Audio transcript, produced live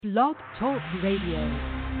Blog Talk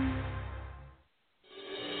Radio.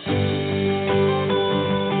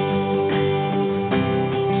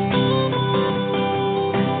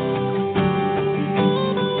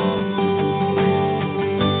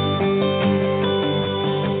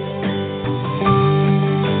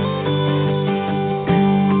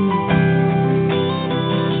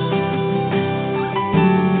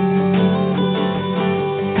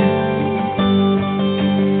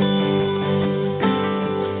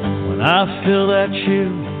 I feel that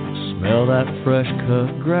chill, smell that fresh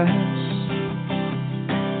cut grass.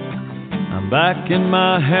 I'm back in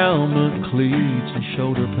my helmet, cleats, and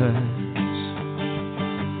shoulder pads.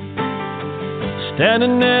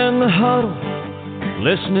 Standing in the huddle,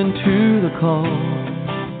 listening to the call.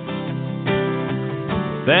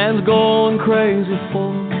 Fans going crazy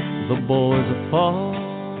for the boys that fall.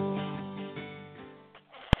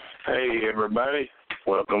 Hey everybody,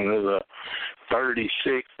 welcome to the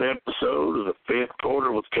 36th episode of the 5th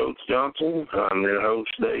quarter with Coach Johnson. I'm your host,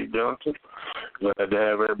 Dave Johnson. Glad to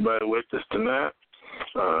have everybody with us tonight.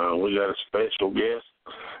 We got a special guest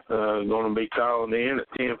going to be calling in at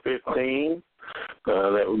 10:15.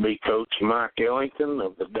 That would be Coach Mike Ellington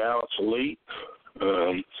of the Dallas Elite.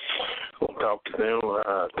 We'll talk to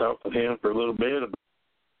him for a little bit about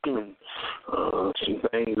some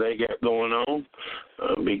things they got going on.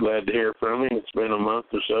 Be glad to hear from him. It's been a month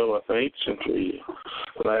or so, I think, since we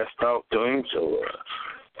last talked to him, so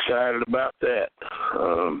excited about that.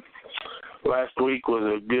 Last week was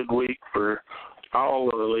a good week for all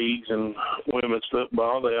of the leagues in women's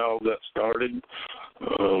football. They all got started.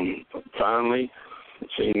 Finally, it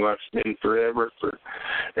seemed like it's been forever for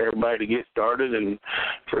everybody to get started, and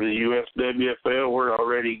for the USWFL, we're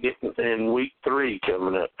already getting in week 3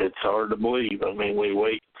 coming up. It's hard to believe. I mean, we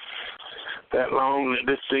wait that long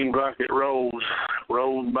that this seems like it rolls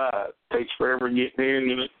by. It takes forever getting in,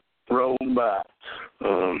 and it rolls by.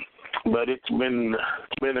 But it's been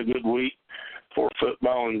a good week for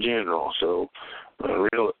football in general. So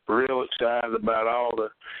real excited about all the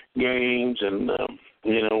games, and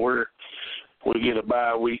we get a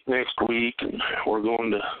bye week next week, and we're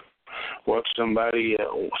going to watch some of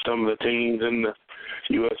the teams in the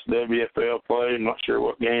USWFL play. I'm not sure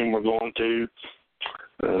what game we're going to.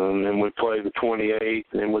 And then we play the 28th,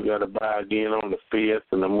 and then we got a bye again on the 5th,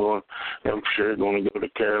 and I'm sure going to go to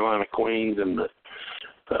Carolina Queens, and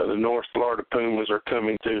the North Florida Pumas are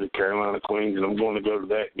coming to the Carolina Queens, and I'm going to go to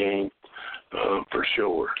that game for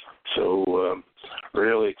sure. So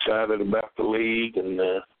really excited about the league and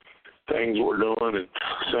things we're doing, and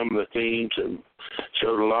some of the teams have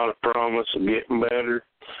showed a lot of promise of getting better,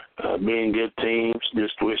 being good teams.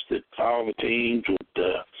 Just wish that all the teams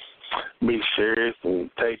would be serious and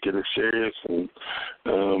take it as serious, and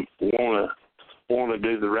want to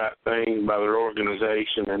do the right thing by their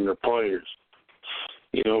organization and their players.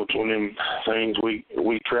 You know, it's one of them things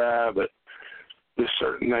we try, but just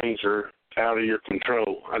certain things are out of your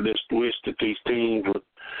control. I just wish that these teams would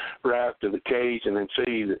rise to the occasion and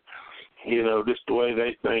see that, just the way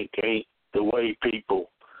they think ain't the way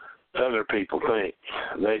other people think.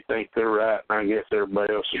 They think they're right, and I guess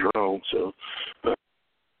everybody else is wrong. So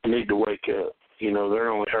they need to wake up. They're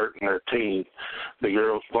only hurting their team. The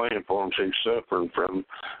girls playing for them, who's suffering from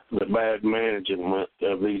the bad management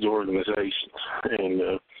of these organizations.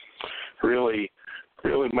 And really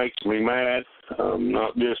makes me mad,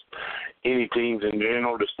 not just any teams in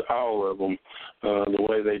general, just all of them, the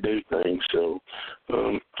way they do things. So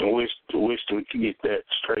I wish we could get that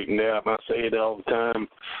straightened out. And I say it all the time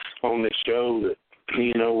on this show that,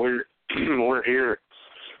 we're here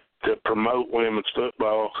to promote women's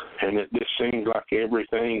football, and it just seems like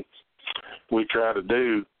everything we try to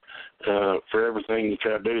do, for everything you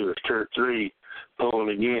try to do, there's 2 or 3 pulling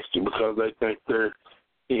against you because they think they're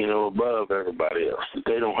above everybody else, that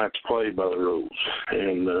they don't have to play by the rules,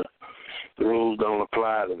 and the rules don't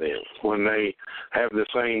apply to them when they have the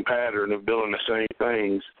same pattern of doing the same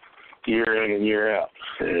things year in and year out,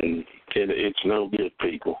 and it's no good,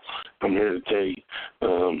 people. I'm here to tell you,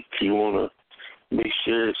 if you want to be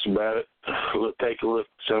serious about it, take a look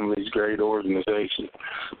at some of these great organizations.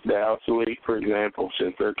 Dallas Elite, for example,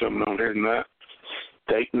 since they're coming on here tonight,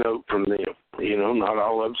 take note from them. Not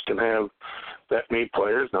all of us can have that many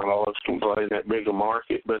players. Not all of us can play in that big a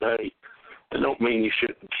market. But, hey, that don't mean you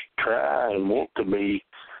shouldn't try and want to be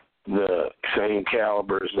the same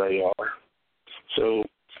caliber as they are. So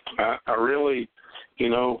I really, I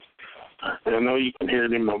know you can hear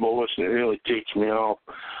it in my voice, and it really ticks me off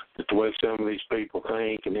the way some of these people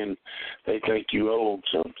think, and then they think you owe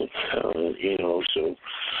them something, you know. So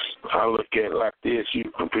I look at it like this: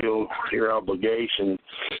 you fulfill your obligation,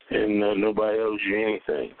 and nobody owes you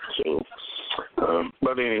anything. So,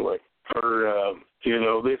 but anyway, for you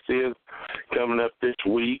know, this is coming up this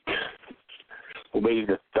week. Will be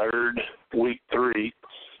the third week 3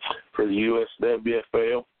 for the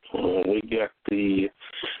USWFL. We got the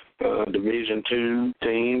Division II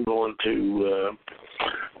team going to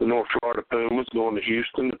the North Florida Pumas, going to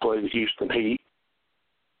Houston to play the Houston Heat.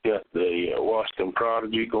 Got the Washington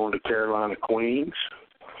Prodigy going to Carolina Queens.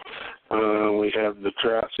 We have the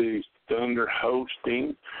Tri-Cities Thunder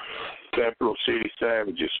hosting Capital City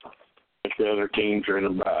Savages. The other teams are in a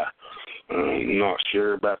bye. I'm not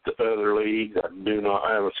sure about the other leagues. I do not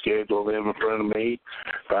have a schedule of them in front of me.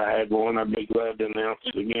 If I had one, I'd be glad to announce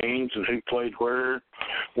the games and who played where,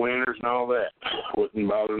 winners and all that. Wouldn't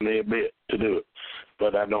bother me a bit to do it,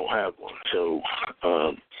 but I don't have one. So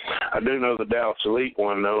I do know the Dallas Elite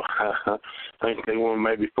one, though. I think they won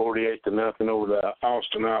maybe 48-0 over the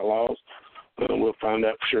Austin Outlaws. We'll find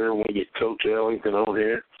out for sure when we get Coach Ellington on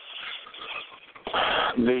here.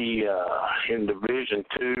 In Division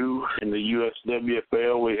II in the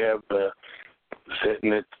USWFL, we have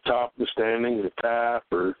sitting at the top of the standings, the tie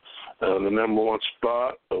for the number 1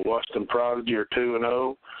 spot. The Washington Prodigy are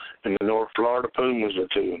 2-0, and the North Florida Pumas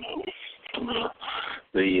are 2-0.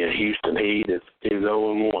 The Houston Heat is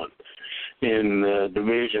 0-1. In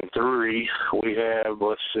Division III, we have,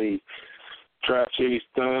 Tri-Cities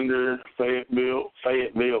Thunder, Fayetteville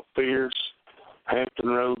Fierce, Hampton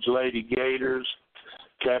Roads Lady Gators,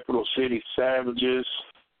 Capital City Savages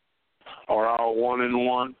are all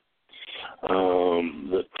 1-1.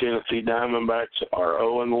 The Tennessee Diamondbacks are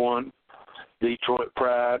 0-1. Detroit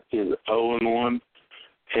Pride is 0-1,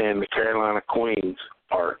 and the Carolina Queens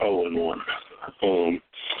are 0-1.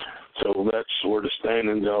 So that's where the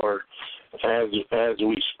standings are as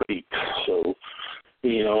we speak. So,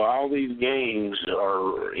 you know, all these games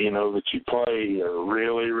are, you know, that you play are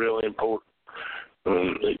really, really important.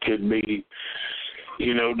 It could be,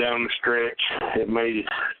 you know, down the stretch. It may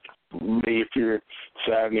be if you're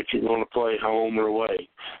deciding if you're going to play home or away.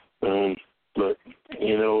 But,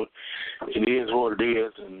 you know, it is what it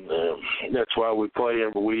is, and that's why we play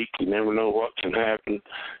every week. You never know what can happen.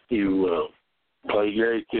 You play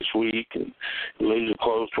great this week and you lose a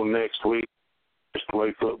close one next week. Just the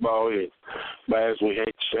way football is. Bad as we hate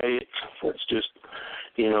to say it, it's just,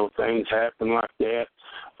 you know, things happen like that.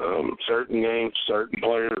 Certain games, certain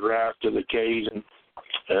players rise to the occasion.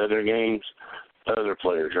 Other games, other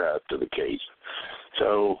players rise to the occasion.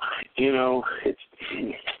 So, you know, it's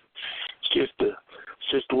just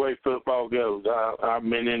the way football goes. I've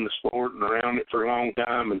been in the sport and around it for a long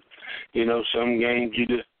time, and, you know, some games you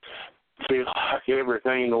just feel like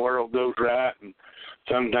everything in the world goes right, and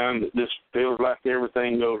sometimes it just feels like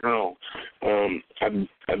everything goes wrong.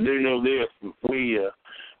 I do know this.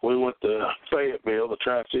 We went to Fayetteville, the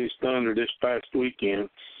Tri-Cities Thunder, this past weekend,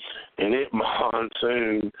 and it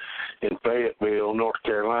monsooned in Fayetteville, North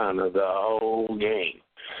Carolina, the whole game.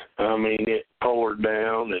 I mean, it poured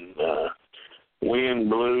down and wind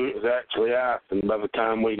blew. It was actually icing by the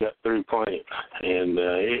time we got through playing, and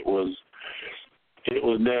it was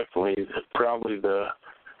definitely probably the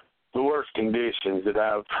worst conditions that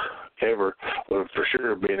I've ever, well, for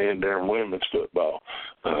sure, been in during women's football.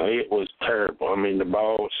 It was terrible. I mean, the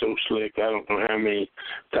ball was so slick. I don't know how many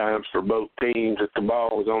times for both teams that the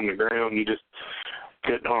ball was on the ground. You just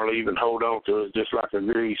couldn't hardly even hold on to it. Just like a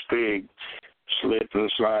greased pig slipping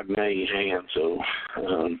and sliding out of your hand. So,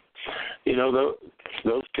 you know,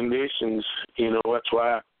 those conditions, you know, that's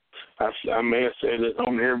why I may have said it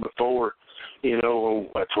on here before. You know,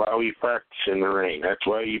 that's why we practice in the rain. That's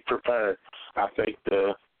why you prepare. I think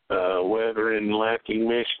the weather in Lansing,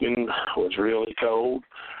 Michigan was really cold.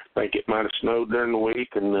 I think it might have snowed during the week,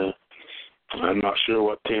 and I'm not sure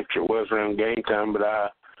what temperature it was around game time, but I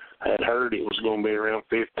had heard it was going to be around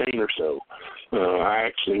 15 or so. I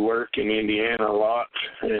actually work in Indiana a lot,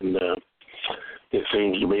 and it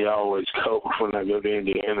seems to be always cold when I go to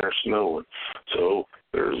Indiana or snowing. So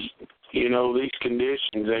there's, you know, these conditions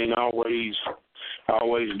ain't always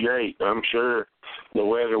great. I'm sure the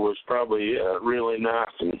weather was probably really nice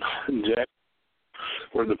and exactly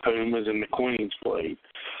where the Pumas and the Queens played.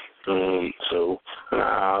 So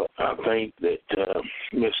I think that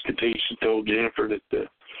Miss Katisha told Jennifer that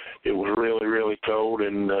it was really, really cold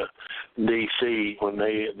in D.C. when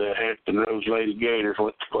the Hampton Roads Lady Gators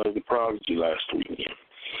went to play the Prodigy last weekend.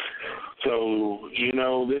 So,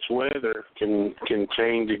 this weather can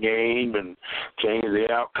change the game and change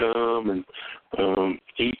the outcome. And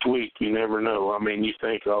each week, you never know. I mean, you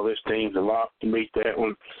think, this team's a lot to beat that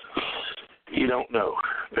one. You don't know.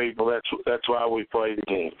 People, that's why we play the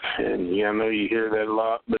game. And, I know you hear that a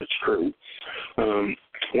lot, but it's true. One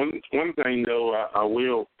thing, though, I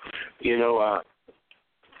will, that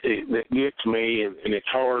gets me, and it's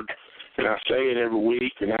hard, and I say it every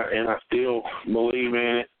week, and I still believe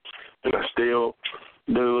in it, and I still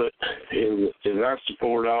do it, is I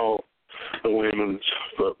support all the women's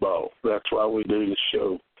football. That's why we do the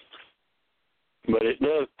show. But it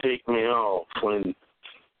does tick me off when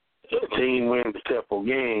a team wins a couple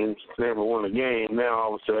games, never won a game, now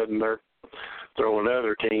all of a sudden they're throwing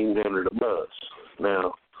other teams under the bus.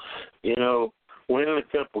 Now, winning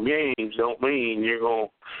a couple games don't mean you're going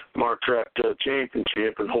to march right to a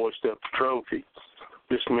championship and hoist up the trophy.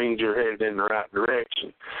 This means you're headed in the right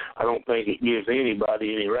direction. I don't think it gives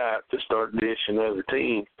anybody any right to start dishing other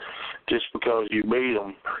teams just because you beat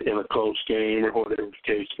them in a close game or whatever the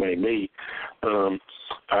case may be.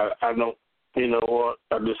 I don't. You know what?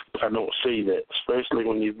 I don't see that, especially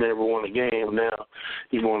when you've never won a game. Now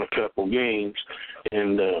you've won a couple games,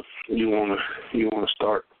 and you want to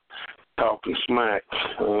start talking smack.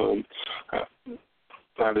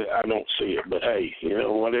 I don't see it, but hey,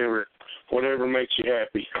 whatever makes you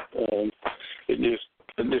happy. It just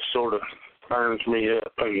sort of burns me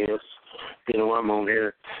up, I guess. I'm on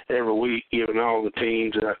here every week giving all the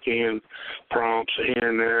teams that I can prompts here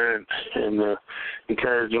and there and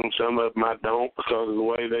encourage them. Some of them I don't because of the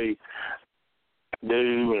way they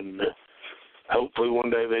do, and hopefully one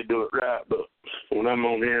day they do it right. But when I'm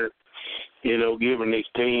on here, giving these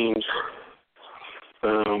teams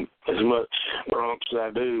as much prompts as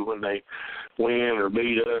I do when they win or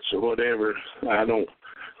beat us or whatever, I don't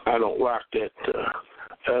like that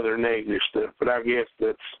other negative stuff. But I guess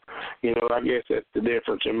that's the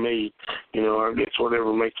difference in me. I guess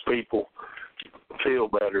whatever makes people feel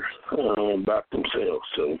better about themselves.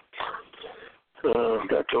 So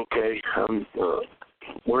that's okay.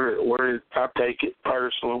 I take it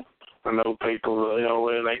personal. I know people,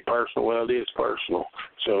 it ain't personal. Well, it is personal.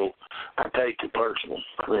 So I take it personal,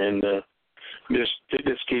 and it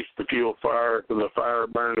just keeps the the fire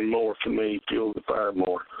burning more for me, fuels the fire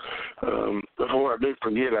more. Before I do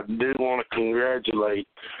forget, I do want to congratulate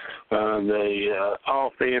the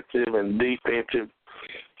offensive and defensive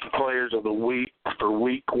players of the week for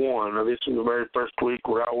week one. Now, this is the very first week.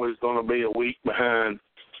 We're always going to be a week behind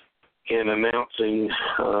in announcing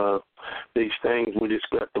these things. We just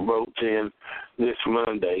got the votes in this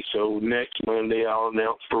Monday. So next Monday I'll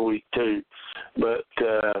announce for week two. But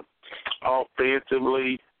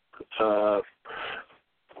offensively, the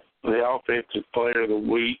offensive player of the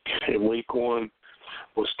week in week one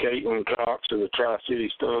was Caitlin Cox of the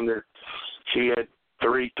Tri-Cities Thunder. She had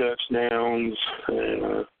 3 touchdowns and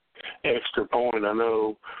an extra point. I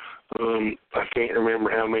know I can't remember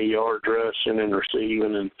how many yards rushing and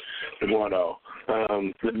receiving and what all.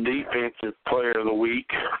 The defensive player of the week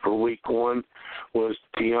for week one was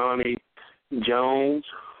Tiani Jones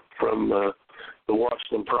from the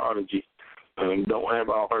Washington Prodigy. Don't have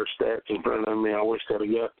all her stats in front of me. I wish I'd have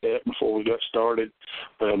got that before we got started,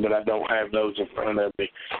 but I don't have those in front of me.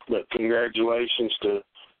 But congratulations to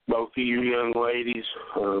both of you young ladies.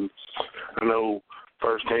 I know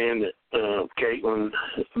firsthand that Caitlin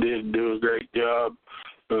did do a great job.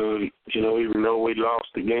 Even though we lost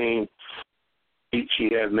the game, she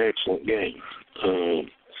had an excellent game.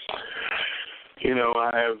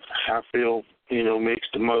 I feel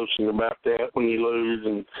mixed emotions about that when you lose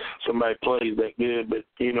and somebody plays that good, but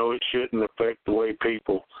it shouldn't affect the way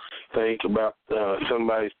people think about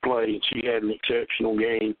somebody's play. She had an exceptional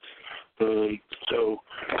game. So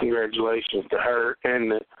congratulations to her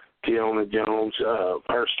and Tiana Jones.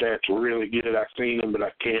 Her stats were really good. I've seen them, but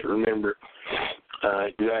I can't remember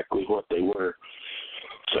exactly what they were.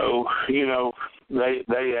 So, they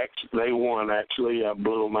won, actually. I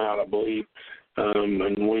blew them out, I believe.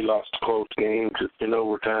 And we lost a close game in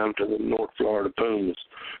overtime to the North Florida Pumas.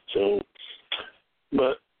 So,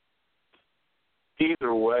 but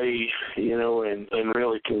either way, and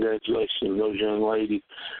really congratulations to those young ladies.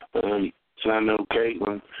 I know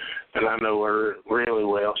Caitlin, and I know her really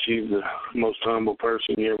well. She's the most humble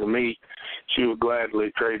person you ever meet. She would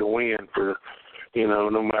gladly trade a win for,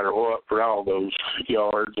 no matter what, for all those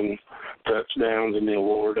yards and touchdowns and the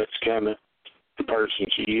award. That's kind of the person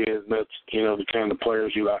she is. That's, the kind of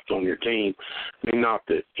players you like on your team. I mean, not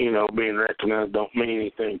that, being recognized don't mean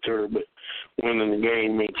anything to her, but winning the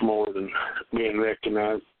game means more than being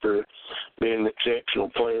recognized for being an exceptional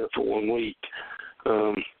player for 1 week.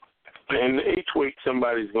 and each week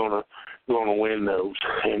somebody's gonna win those.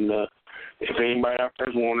 And if anybody out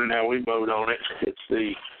there's wondering how we vote on it, it's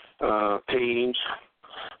the teams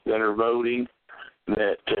that are voting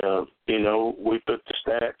that we put the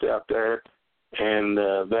stats out there, and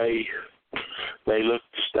they look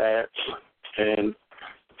at the stats, and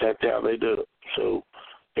that's how they do it. So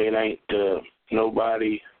it ain't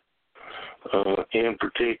nobody in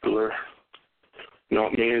particular,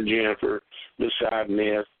 not me and Jennifer, deciding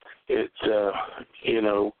this. It's,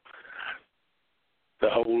 the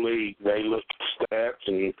whole league. They look at the stats,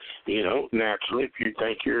 and, naturally, if you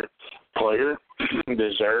think your player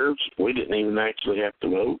deserves, we didn't even actually have to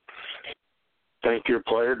vote, think your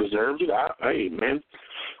player deserves it, hey, man,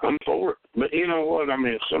 I'm for it. But you know what? I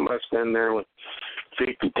mean, if somebody's standing there with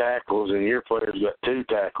 50 tackles and your player's got 2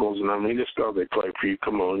 tackles, and I mean, just because they play for you,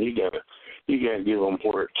 come on, you gotta give them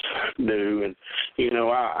where it's due. And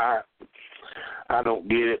I don't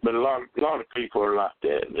get it, but a lot of people are like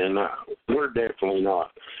that, and we're definitely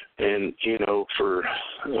not. And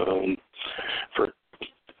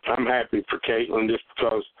I'm happy for Caitlin, just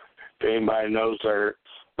because if anybody knows her,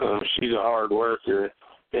 she's a hard worker,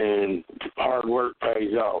 and hard work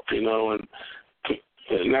pays off, and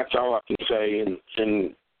that's all I can say.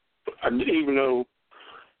 And even though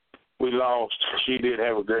we lost, she did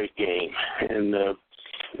have a great game, and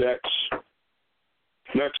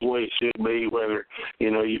that's the way it should be. Whether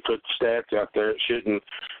you put the stats out there, it shouldn't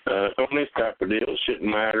on this type of deal. It shouldn't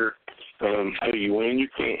matter who you win. You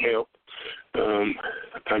can't help.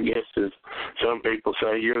 I guess as some people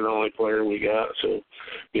say, you're the only player we got, so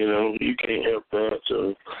you can't help that.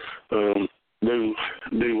 So do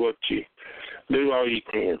all you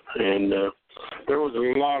can. And there was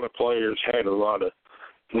a lot of players had a lot of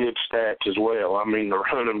good stats as well. I mean, the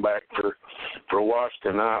running back for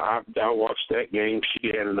Washington, I watched that game. She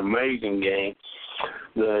had an amazing game.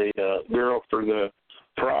 The girl for the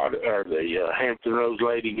Hampton Roads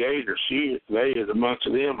Lady Gators, a bunch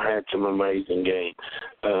of them had some amazing game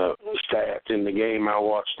stats in the game I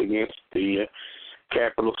watched against the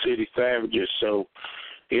Capital City Savages. So,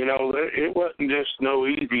 it wasn't just no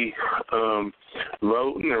easy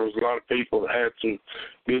voting. There was a lot of people that had some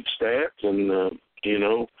good stats, and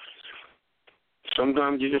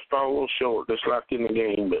sometimes you just fall a little short, just like in the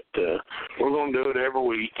game. But we're going to do it every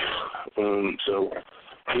week. So,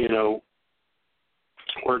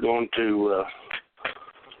 we're going to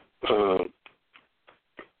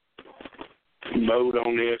vote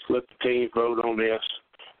on this. Let the team vote on this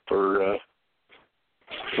for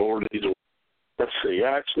these. Let's see.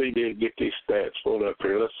 I actually did get these stats pulled up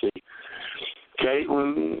here. Let's see.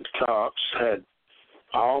 Caitlin Cox had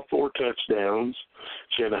all 4 touchdowns.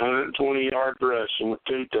 She had 120 yards rushing with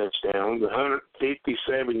 2 touchdowns,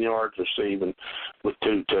 157 yards receiving with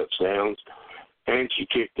 2 touchdowns, and she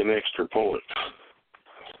kicked an extra point.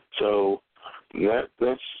 So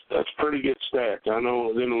that's pretty good stats. I know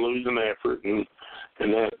it was in a losing effort, and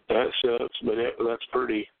that sucks, but that's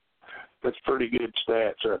pretty good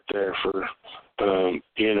stats right there for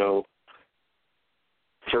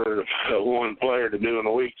for one player to do in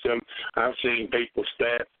a week. So I've seen people's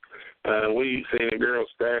stats. We've seen a girl's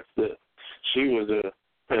stats that she was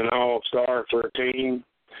an all-star for a team,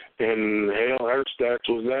 and hell, her stats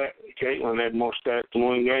was that. Caitlin had more stats in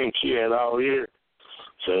one game she had all year.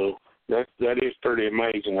 So that is pretty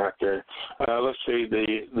amazing right there. Let's see,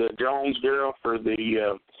 the Jones girl for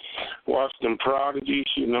the Washington Prodigy,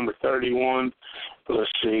 she's number 31.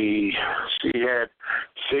 Let's see, she had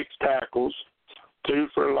 6 tackles, 2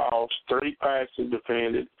 for loss, 3 passes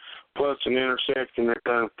defended, plus an interception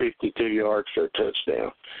return, 52 yards for a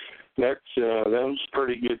touchdown. That was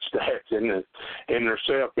pretty good stats in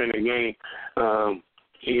herself in the game.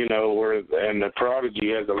 And the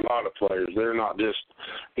Prodigy has a lot of players. They're not just,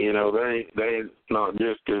 they're not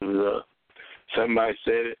just because somebody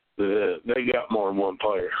said it. They got more than one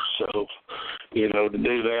player. So, to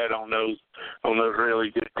do that on those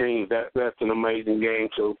really good teams, that's an amazing game.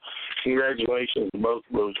 So, congratulations to both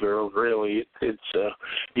of those girls. Really, it's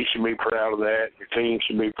you should be proud of that. Your team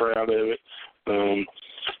should be proud of it.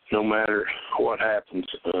 No matter what happens.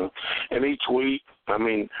 And each week, I'm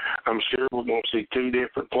sure we're going to see 2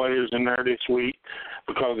 different players in there this week,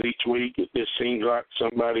 because each week it just seems like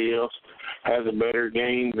somebody else has a better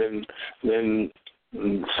game than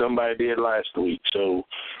somebody did last week. So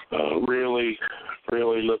really,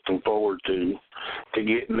 really looking forward to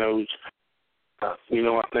getting those. I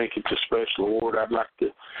think it's a special award. I'd like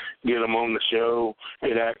to get them on the show.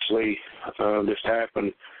 It actually just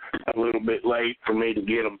happened a little bit late for me to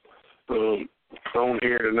get them on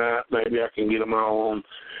here tonight. Maybe I can get them all on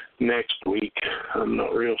next week. I'm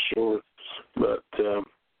not real sure. But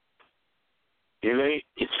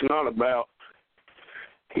It's not about,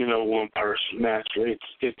 one person naturally.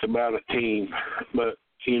 It's about a team. But,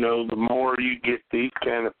 the more you get these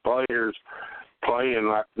kind of players playing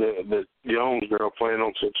like the Jones girl playing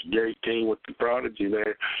on such a great team with the Prodigy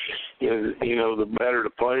there, the better the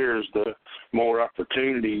players, the more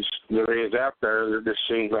opportunities there is out there. There just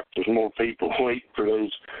seems like there's more people waiting for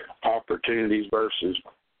those opportunities versus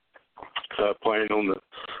playing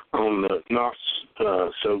on the not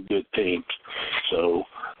so good teams. So,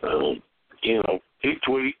 each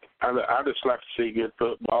week I just like to see good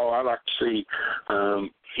football. I like to see,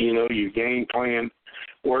 your game plan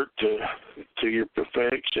work to your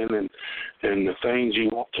perfection and the things you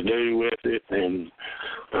want to do with it and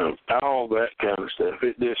all that kind of stuff.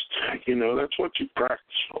 It just, that's what you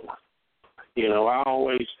practice for. I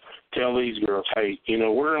always tell these girls, hey,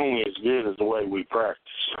 we're only as good as the way we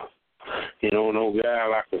practice. An old guy,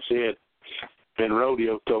 like I said, in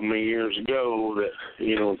rodeo told me years ago that,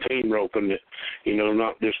 team roping that,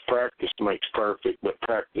 not just practice makes perfect, but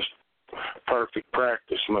perfect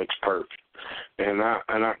practice makes perfect. And I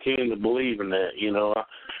tend to believe in that.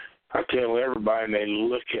 I tell everybody, and they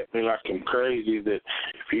look at me like I'm crazy, that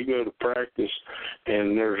if you go to practice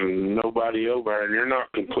and there's nobody over there and you're not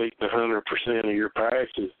completing 100% of your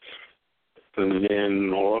passes,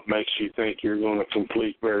 then what makes you think you're going to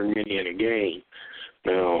complete very many in a game?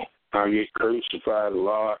 Now, I get crucified a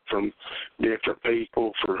lot from different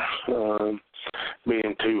people for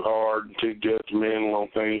being too hard and too judgmental on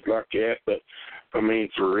things like that. But I mean,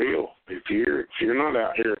 for real, if you're not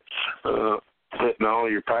out here putting all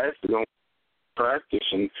your passes on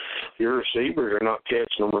practice and your receivers are not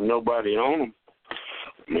catching them with nobody on them,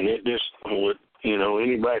 I mean, it just would,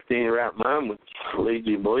 anybody in their right mind would lead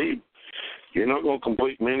you to believe you're not going to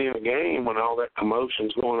complete many in a game when all that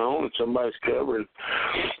commotion's going on and somebody's covering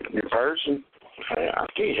your person. I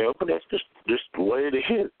can't help it. That's just the way it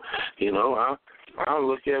is. I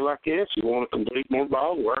look at it like this. You want to complete more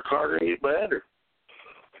balls, work harder, and get better.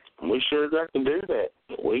 We sure got to do that.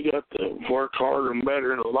 We got to work harder and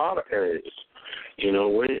better in a lot of areas.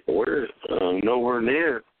 We're nowhere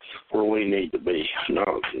near where we need to be.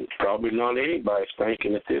 Probably not anybody's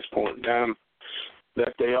thinking at this point in time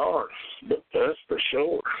that they are, but us for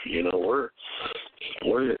sure.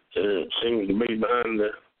 We're seems to be behind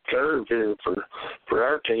the curve here for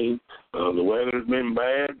our team. The weather's been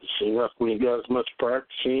bad. It seems like we ain't got as much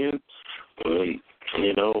practice in.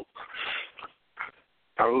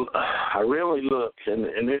 I really look,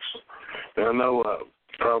 and this, I know I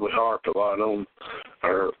probably harp a lot on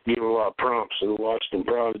or give a lot of prompts to the Washington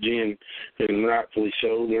Prodigy, and rightfully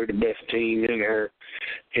so. They're the best team in our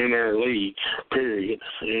league, period.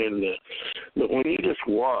 But when you just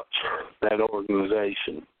watch that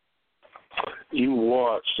organization, you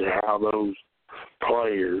watch how those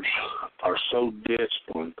players are so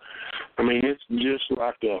disciplined. I mean, it's just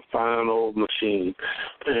like a fine old machine.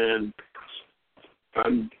 And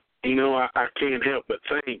I can't help but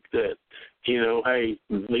think that, hey,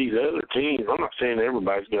 these other teams, I'm not saying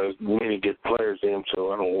everybody's got as many good players in them,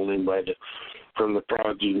 so I don't want anybody from the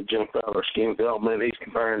Prodigy to jump out of their skin and say, oh, man, he's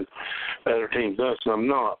comparing other teams to us, and I'm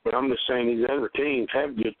not. But I'm just saying these other teams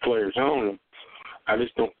have good players on them. I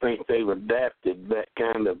just don't think they've adapted that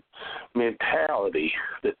kind of mentality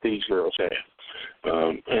that these girls have.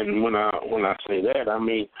 And when I say that, I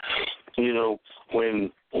mean,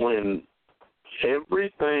 when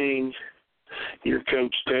everything your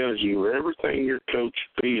coach tells you, or everything your coach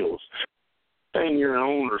feels, everything your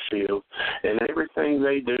owner feels, and everything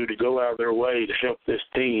they do to go out of their way to help this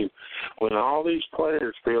team, when all these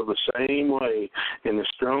players feel the same way and as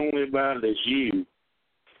strongly about it as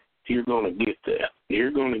you're going to get that.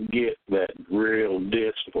 You're going to get that real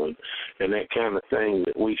discipline and that kind of thing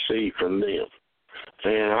that we see from them.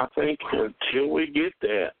 And I think until we get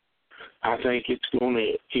that, I think it's going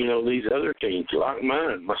to, these other teams, like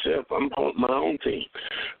mine, myself, I'm on my own team,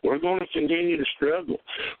 we're going to continue to struggle.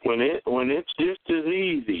 When it's just as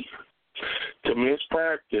easy to miss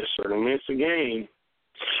practice or to miss a game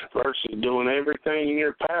versus doing everything in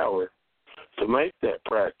your power to make that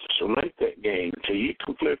practice or make that game, until you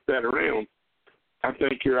can flip that around, I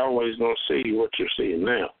think you're always going to see what you're seeing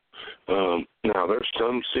now. Now, there's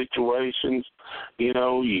some situations,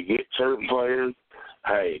 you get certain players,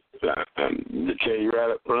 hey, to tell you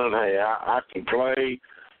right up front, hey, I can play,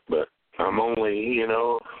 but I'm only,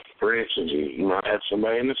 for instance, you might have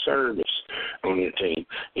somebody in the service on your team.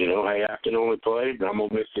 Hey, I can only play, but I'm going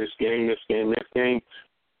to miss this game. That's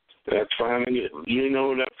fine.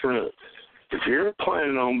 It up front. If you're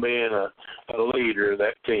planning on being a leader of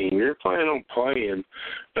that team, you're planning on playing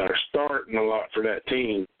or starting a lot for that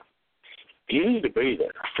team, you need to be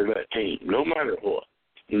there for that team, no matter what.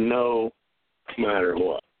 No matter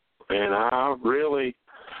what. And I really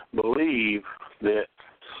believe that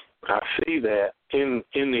I see that in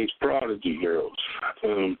these prodigy girls.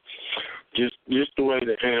 Just the way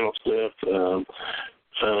they handle stuff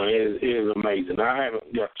is amazing. I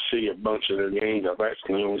haven't got to see a bunch of their games. I've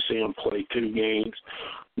actually only seen them play 2 games.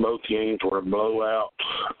 Both games were a blowout.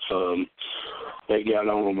 They got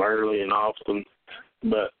on them early and often.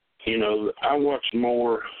 But, you know, I watch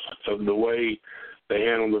more of the way they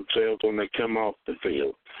handle themselves when they come off the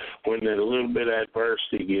field. When a little bit of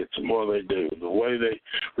adversity gets them, what they do, the way they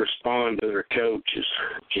respond to their coaches,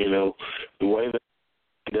 you know, the way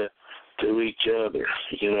they to each other,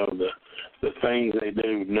 you know, the things they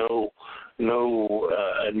do, no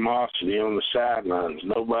animosity on the sidelines.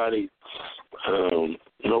 Nobody's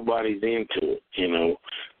into it, you know.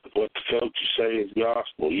 What the coaches say is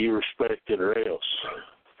gospel. You respect it or else.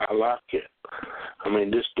 I like it. I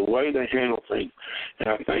mean, just the way they handle things. And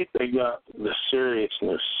I think they got the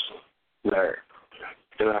seriousness there.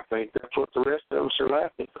 And I think that's what the rest of us are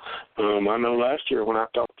lacking. I know last year when I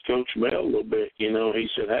talked to Coach Bell a little bit, you know, he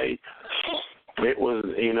said, hey, it was,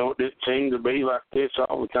 you know, it didn't seem to be like this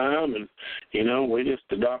all the time. And, you know, we just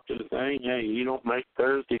adopted the thing, hey, you don't make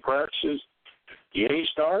Thursday practices, you ain't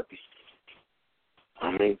starting.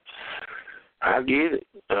 I mean, I get it.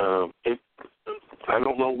 I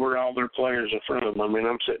don't know where all their players are from. I mean,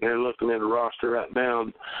 I'm sitting there looking at a roster right now.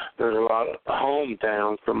 There's a lot of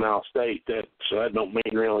hometowns from Al State, so that don't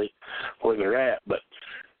mean really where they're at. But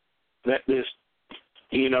that just,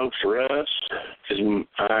 you know, for us, and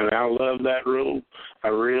I love that rule. I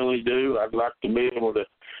really do. I'd like to be able to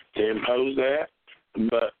impose that.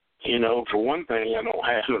 But, you know, for one thing, I don't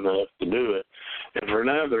have enough to do it. And for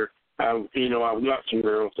another, I've got some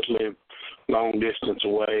girls that live long distance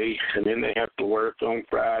away, and then they have to work on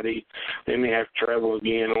Friday, then they have to travel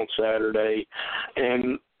again on Saturday,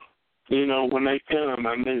 and you know when they come,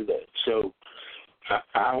 I knew that. So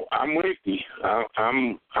I'm with you.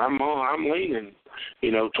 I'm leaning,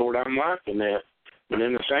 you know, toward I'm liking that. But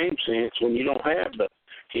in the same sense, when you don't have the,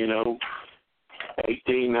 you know,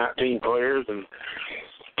 18, 19 players and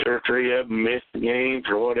 2 or 3 of them miss the game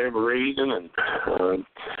for whatever reason, and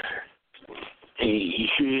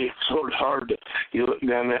it's sort of hard to, you look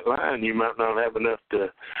down that line, you might not have enough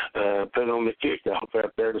to put on the kickoff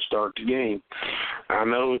out there to start the game. I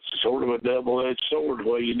know it's sort of a double-edged sword the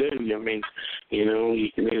way you do. I mean, you know,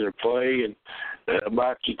 you can either play and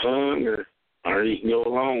bite your tongue or you can go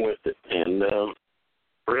along with it. And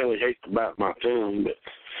really hate to bite my tongue,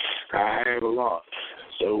 but I have a lot.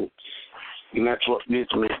 So, and that's what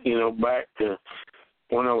gets me, you know, back to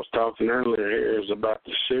when I was talking earlier here is about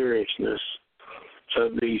the seriousness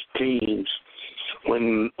of these teams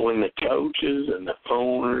when the coaches and the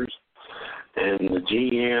owners and the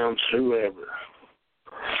GMs, whoever,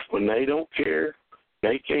 when they don't care,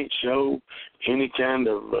 they can't show any kind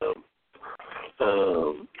of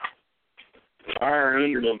fire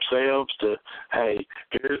under themselves to, hey,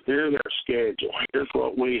 here's our schedule, here's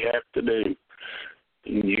what we have to do.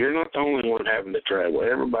 You're not the only one having to travel.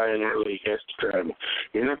 Everybody in our league has to travel.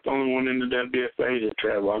 You're not the only one in the WFA to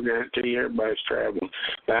travel. I guarantee you everybody's traveling.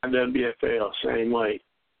 The IWFL, same way.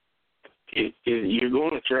 You're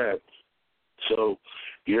going to travel. So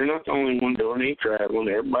you're not the only one doing any traveling.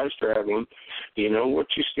 Everybody's traveling. You know what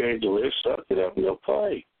your schedule is. Suck it up and go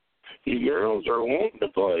play. You girls are wanting to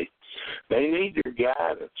play. They need your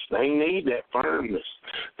guidance. They need that firmness.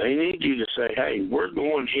 They need you to say, hey, we're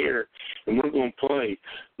going here and we're going to play.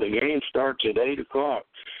 The game starts at 8 o'clock,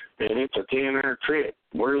 and it's a 10-hour trip.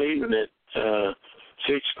 We're leaving at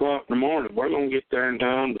 6 o'clock in the morning. We're going to get there in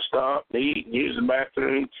time to stop, eat, use the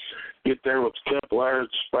bathroom, get there with a couple hours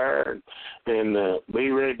to spare, and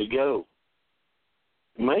be ready to go.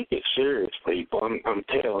 Make it serious, people. I'm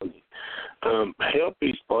telling you. Help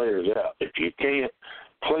these players out. If you can't,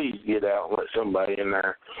 please get out and let somebody in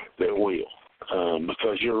there that will,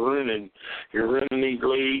 because you're running these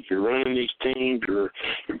leagues, you're running these teams, you're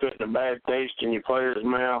putting a bad taste in your players'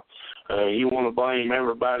 mouth. You want to blame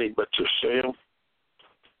everybody but yourself.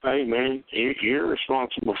 Hey, man, you're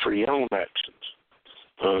responsible for your own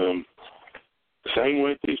actions. Same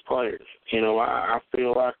with these players. You know, I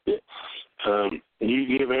feel like that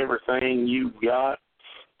you give everything you've got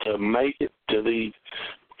to make it to these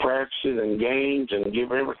practices and games and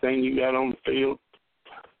give everything you got on the field.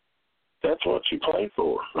 That's what you play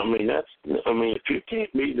for. I mean, if you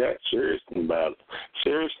can't be that serious about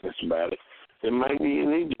it, then maybe you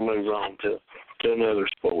need to move on to another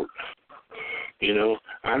sport. You know,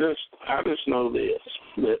 I just know this,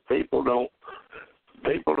 that people don't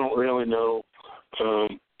really know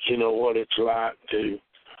you know, what it's like to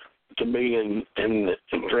be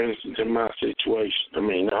for instance, in my situation. I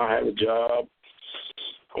mean, I have a job.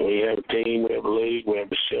 We have a team. We have a league. We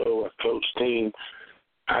have a show. I coach team.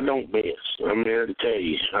 I don't miss. I'm there to tell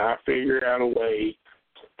you. I figure out a way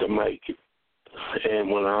to make it. And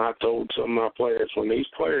when I told some of my players, when these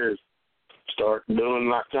players start doing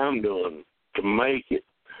like I'm doing to make it,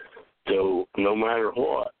 so no matter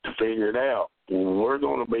what, to figure it out, we're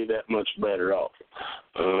going to be that much better off.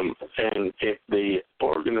 And if the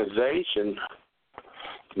organization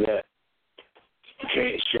that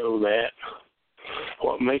can't show that,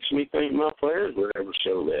 what makes me think my players would ever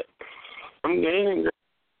show that? I'm gaining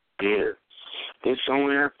here. It's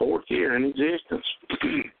only our 4th year in existence.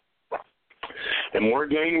 And we're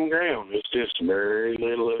gaining ground. It's just very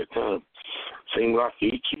little at a time. Seems like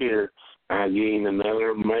each year I gain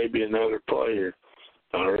maybe another player,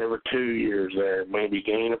 or every 2 years there, maybe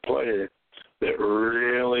gain a player that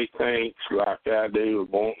really thinks like I do,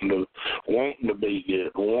 wanting to be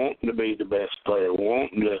good, wanting to be the best player,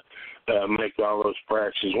 wanting to make all those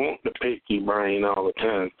practices, wanting to pick your brain all the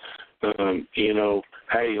time. You know,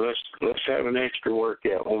 hey, let's have an extra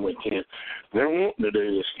workout when we can. They're wanting to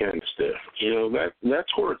do this kind of stuff. You know,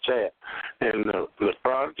 that's where it's at. And the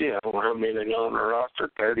prodigy, I don't know how many are on the roster,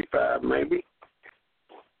 35 maybe.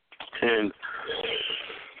 And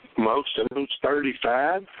most of those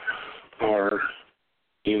 35 are,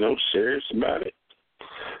 you know, serious about it.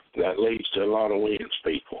 That leads to a lot of wins,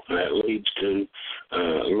 people. That leads to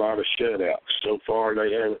a lot of shutouts. So far,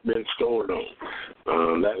 they haven't been scored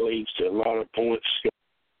on. That leads to a lot of points scored.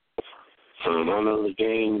 I know the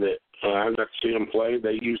game that I got to see them play,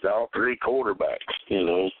 they used all 3 quarterbacks, you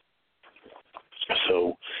know.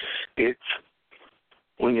 So it's,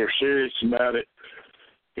 when you're serious about it,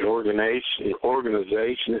 your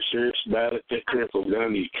organization is serious about it. That trickles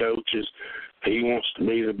down to your coaches. He wants to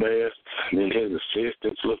be the best. Then his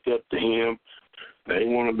assistants look up to him. They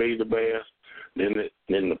want to be the best. Then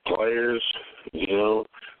the players, you know,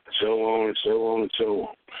 so on and so on and so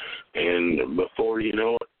on. And before you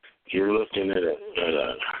know it, you're looking at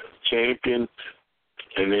a champion,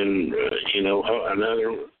 and then you know,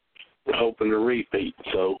 another hoping to repeat.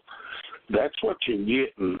 So that's what you're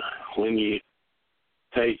getting when you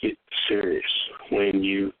take it serious, when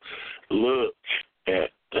you look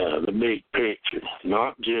at the big picture,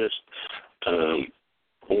 not just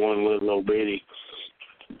one little old bitty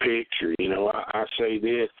picture. You know, I say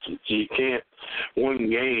this, you can't, one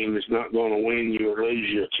game is not going to win you or lose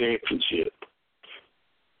you a championship.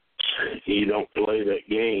 You don't play that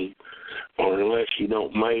game, or unless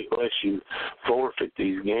you forfeit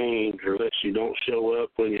these games, or unless you don't show up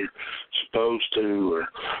when you're supposed to,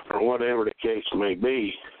 or whatever the case may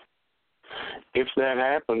be. If that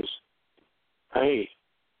happens, hey,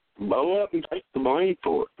 bow up and take the blame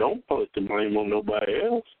for it. Don't put the blame on nobody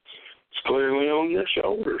else. It's clearly on your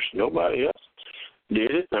shoulders. Nobody else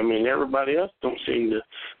did it. I mean, everybody else don't seem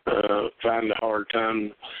to find a hard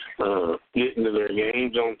time getting to their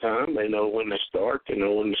games on time. They know when they start. They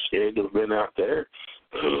know when the schedule's been out there.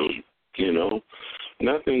 You know,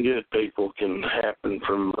 nothing good, people, can happen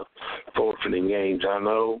from forfeiting games. I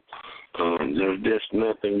know there's just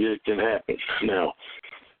nothing good can happen. Now,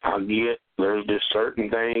 I get there's just certain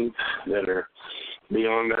things that are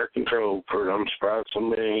beyond our control. I'm surprised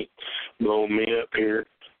somebody ain't blowing me up here,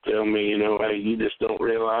 tell me, you know, hey, you just don't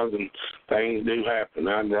realize, and things do happen.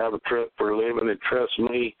 I drive a truck for a living, and trust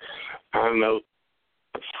me, I know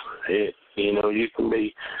it. You know, you can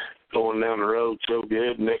be going down the road so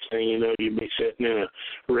good, next thing you know, you'll be sitting in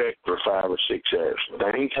a wreck for 5 or 6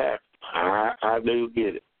 hours. Things happen. I do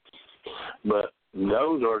get it. But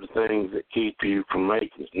those are the things that keep you from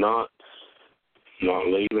making it, not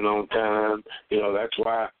leaving on time. You know, that's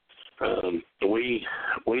why we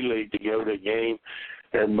leave to go to a game.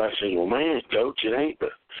 Everybody says, well, man, Coach, it ain't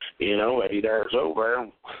but, 8 hours over.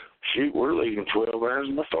 Shoot, we're leaving 12 hours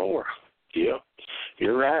before. Yeah,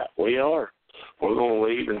 you're right. We are. We're going to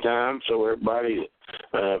leave in time so everybody,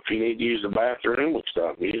 if you need to use the bathroom, we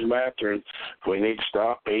stop and use the bathroom. If we need to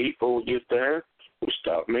stop and eat before we get there, we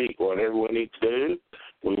stop and eat. Whatever we need to do,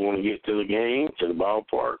 we want to get to the game, to the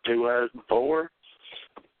ballpark 2 hours before,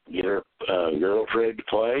 get our girls ready to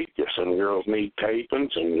play. If some girls need taping,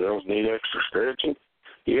 some girls need extra stretching.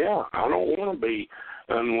 Yeah, I don't want to be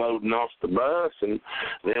unloading off the bus and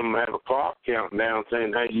them have a clock counting down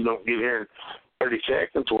saying, hey, you don't get here in 30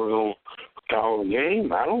 seconds, we're going to call the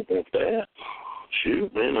game. I don't want that.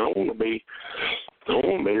 Shoot, man, I want to be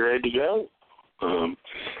ready to go.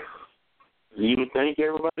 You would think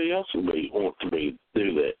everybody else would want to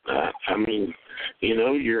do that. I mean,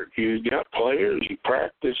 you got players, you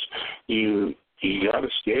practice, you got a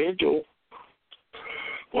schedule,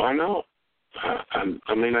 why not?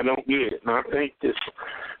 I mean, I don't get it. And I think this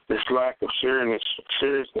lack of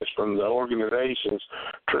seriousness from the organizations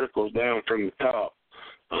trickles down from the top.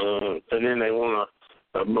 And then they want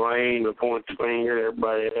to blame and point the finger at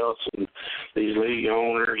everybody else and these league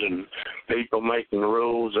owners and people making the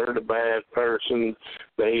rules. They're the bad person.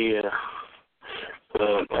 They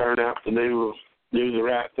turn out to do the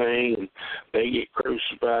right thing, and they get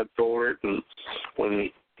crucified for it. And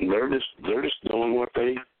when they're just doing what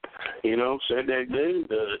they, said they'd do,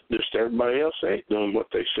 just everybody else ain't doing what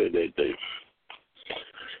they said they'd do.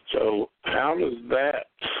 So how does that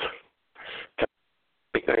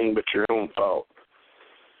anything but your own fault?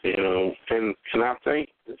 And I think,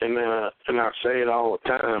 and I say it all the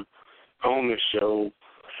time on this show,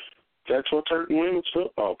 that's what's hurting women's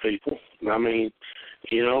football, people. I mean,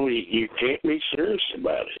 you can't be serious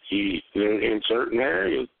about it. In certain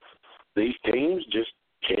areas, these teams just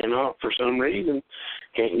cannot, for some reason,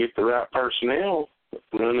 can't get the right personnel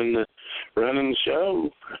running the show,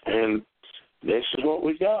 and this is what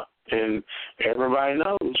we got. And everybody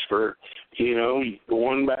knows for,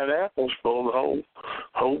 one bad apple spoil the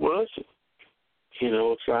whole bustle.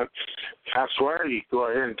 It's like, I swear you go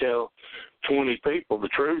out here and tell 20 people the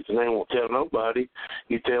truth and they won't tell nobody.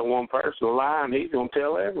 You tell one person a lie and he's going to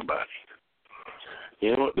tell everybody.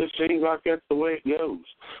 It just seems like that's the way it goes.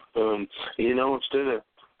 Instead of,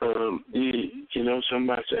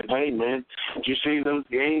 somebody said, hey, man, did you see those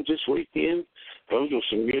games this weekend? Those were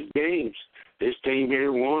some good games. This team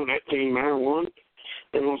here won, that team there won.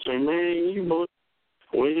 They're going to say, man,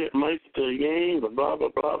 we didn't make it to the game, blah, blah,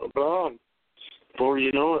 blah, blah, blah. Before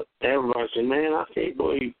you know it, everybody said, man, I can't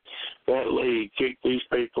believe that league kicked these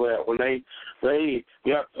people out when they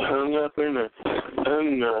got hung up in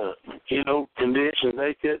conditions.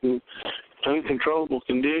 They couldn't, uncontrollable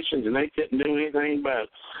conditions, and they couldn't do anything about it.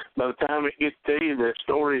 By the time it gets to you, the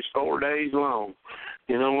story is 4 days long.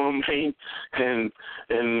 You know what I mean? And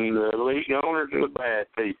the league owners are the bad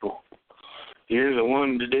people. You're the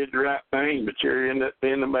one that did the right thing, but you end up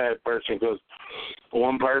being the bad person because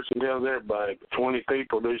one person tells everybody, but 20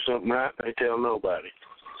 people do something right, and they tell nobody.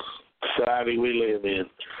 Society we live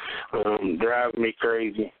in drives me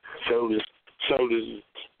crazy. So does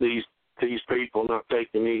these people not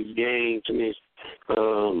taking these games and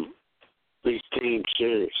these teams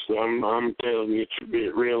serious. So I'm telling you,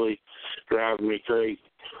 it really drives me crazy.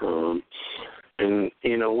 And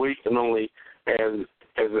we can only, as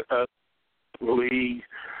a leagues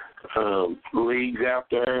out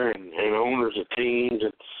there and owners of teams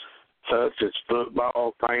and such as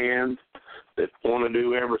football fans that want to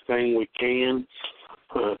do everything we can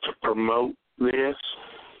to promote this.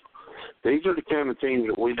 These are the kind of teams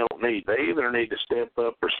that we don't need. They either need to step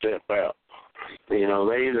up or step out. They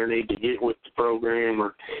either need to get with the program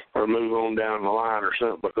or move on down the line or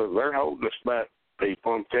something because they're holding us back,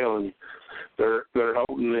 people. I'm telling you, they're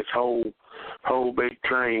holding this whole big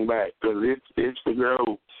train back because it's to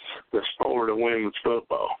grow the sport of women's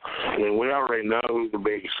football. I mean, we already know who the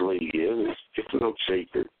biggest league is. It's no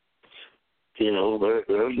secret.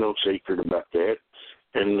 There's no secret about that.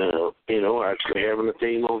 And, actually having a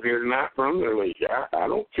team on here tonight from their league, I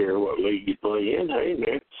don't care what league you play in. Hey,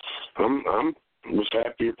 man, I'm just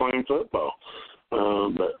happy you're playing football.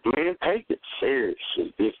 But, man, take it serious.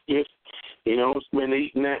 It's just, it's been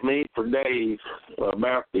eating at me for days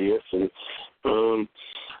about this. And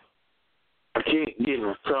I can't get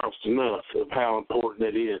across enough of how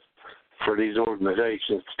important it is for these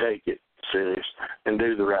organizations to take it serious and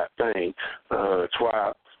do the right thing. That's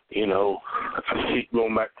why, I keep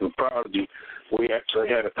going back to the Prodigy. We actually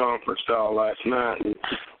had a conference call last night, and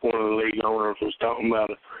one of the league owners was talking about,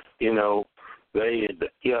 they had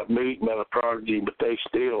got beat by the Prodigy, but they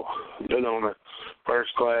still been on a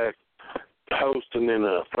first-class, hosting in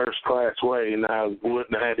a first-class way, and I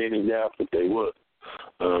wouldn't have had any doubt that they would.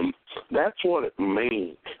 That's what it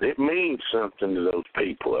means. It means something to those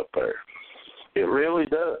people up there. It really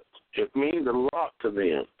does. It means a lot to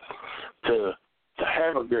them to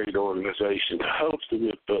have a great organization, to host a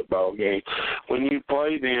good football game. When you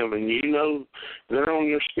play them and they're on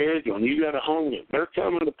your schedule and you got to home it, they're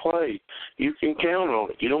coming to play. You can count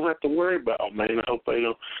on it. You don't have to worry about, I hope they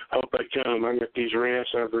come. I got these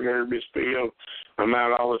rests after Herbie's field. I'm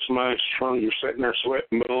out all this much. You're sitting there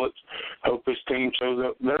sweating bullets. Hope this team shows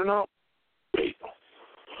up. They're not people.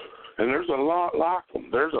 And there's a lot like them.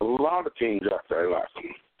 There's a lot of teams out there like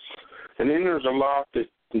them. And then there's a lot that,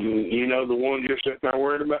 the ones you're sitting there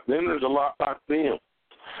worried about, then there's a lot like them.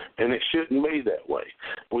 And it shouldn't be that way.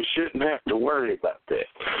 We shouldn't have to worry about that.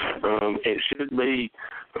 It should be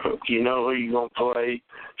You know who you're going to play,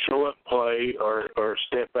 show up, play, or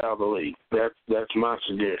step out of the league. That's my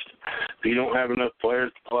suggestion. If you don't have enough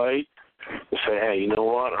players to play, say, hey, you know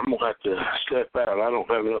what? I'm going to have to step out. I don't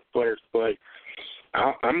have enough players to play.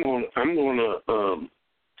 I'm going to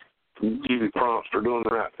give you prompts for doing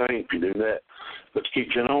the right thing if you do that. But you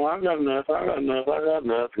keep saying, oh, I got enough, and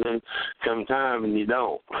then come time and you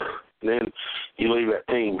don't. And then you leave that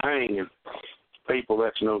team hanging. People,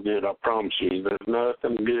 that's no good, I promise you. There's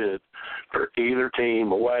nothing good for either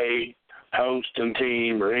team, away, hosting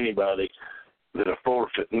team, or anybody, that a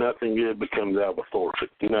forfeit. Nothing good becomes out of a forfeit.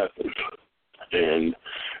 Nothing. And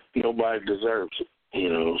nobody deserves it,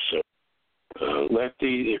 so.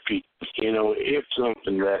 If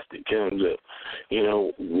something drastic comes up,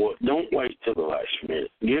 don't wait till the last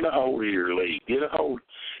minute. Get a hold of your league. Get a hold,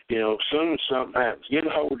 as soon as something happens, get a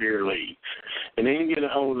hold of your league. And then get a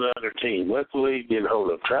hold of the other team. Let the league get a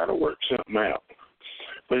hold of them. Try to work something out.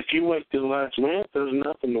 But if you wait till the last minute, there's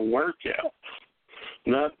nothing to work out.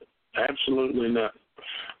 Nothing. Absolutely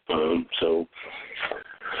nothing. So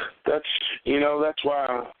that's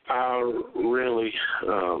why I really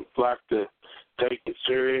like to take it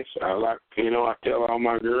serious. I tell all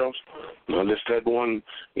my girls. I just had one,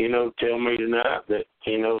 tell me tonight that,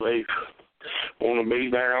 they want to be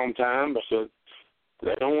there on time because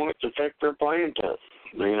they don't want it to affect their playing time.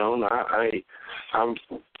 And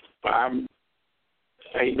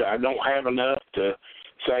I don't have enough to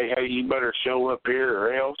say, hey, you better show up here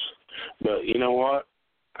or else. But you know what?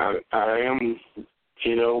 I am,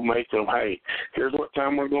 making them, hey, here's what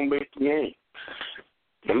time we're going to be at the game.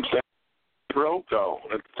 I'm saying roll call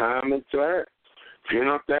at the time it's there. If you're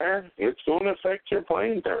not there, it's going to affect your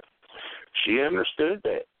playing time. She understood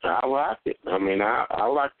that. I like it. I mean, I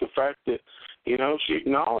like the fact that, she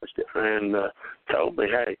acknowledged it and told me,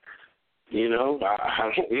 hey, I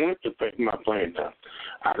don't want it to affect my playing time.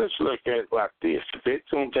 I just look at it like this. If it's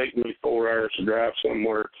going to take me 4 hours to drive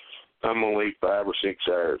somewhere, I'm going to leave 5 or 6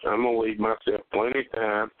 hours. I'm going to leave myself plenty of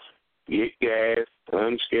time, get gas,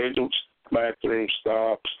 unscheduled bathroom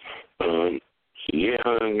stops, get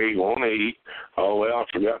hungry, want to eat. Oh, well, I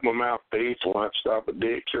forgot my mouthpiece. I want to stop at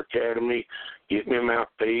Dixie Academy, get me a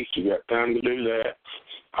mouthpiece. You got time to do that.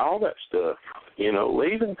 All that stuff.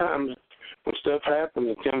 Leaving time when stuff happens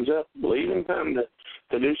and comes up, leaving time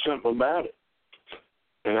to do something about it.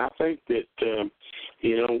 And I think that,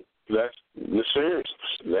 that's the seriousness.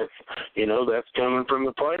 That's coming from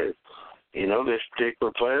the players. This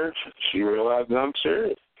particular player, she realized I'm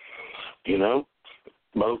serious.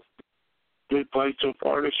 Both we played so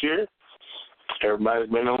far this year, everybody's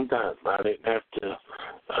been on time. I didn't have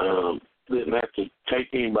to take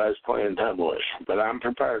anybody's playing time away, but I'm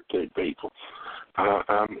prepared to, people.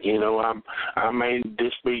 I may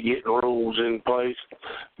just be getting rules in place,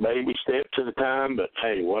 baby steps at a time, but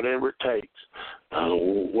hey, whatever it takes,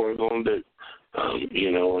 we're going to do.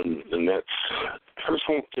 And that's, I just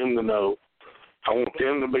want them to know. I want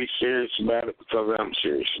them to be serious about it because I'm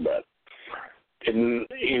serious about it. And,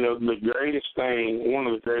 the greatest thing, one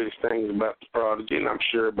of the greatest things about the Prodigy, and I'm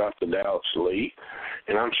sure about the Dallas Elite,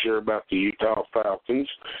 and I'm sure about the Utah Falcons,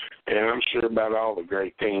 and I'm sure about all the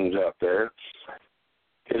great teams out there,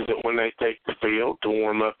 is that when they take the field to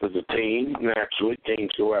warm up as a team, naturally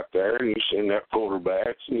teams go out there and you send out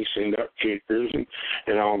quarterbacks and you send out kickers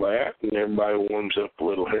and all that, and everybody warms up a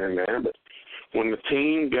little here and there. But when the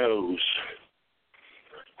team goes,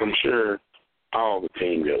 I'm sure all the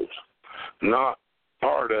team goes. Not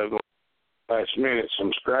part of them. Last minute,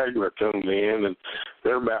 some straggler comes in, and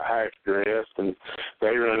they're about half dressed, and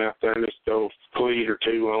they run out there and just go a cleat or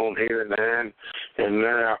two on here and there, and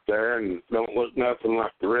they're out there and don't look nothing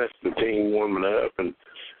like the rest of the team warming up. And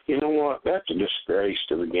you know what? That's a disgrace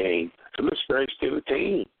to the game. It's a disgrace to the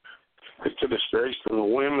team. It's a disgrace to the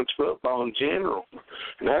women's football in general.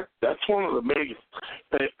 And that's one of the biggest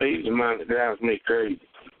pet peeves of mine that drives me crazy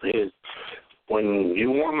is when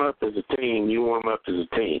you warm up as a team, you warm up as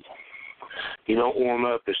a team. You don't warm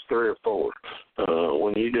up as 3 or 4.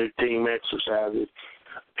 When you do team exercises,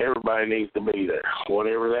 everybody needs to be there.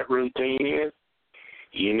 Whatever that routine is,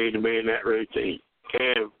 you need to be in that routine.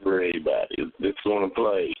 Everybody that's going to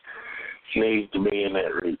play needs to be in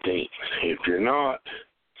that routine. If you're not,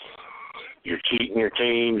 you're cheating your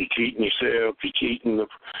team, you're cheating yourself, you're cheating the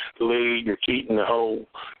league, you're cheating the whole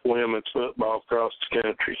women's football across the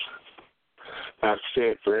country. Like I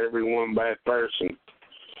said, for every one bad person,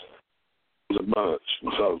 a bunch,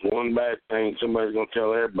 because one bad thing somebody's going to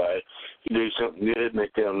tell everybody. You do something good and they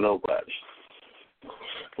tell nobody.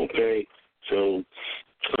 Okay, so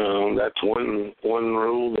that's one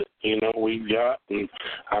rule that we've got, and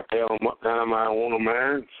I tell them what time I want them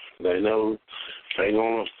there. They know they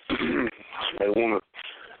want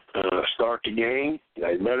to start the game,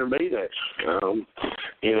 they better be there.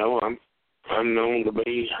 I'm known to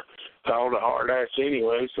be called a hard ass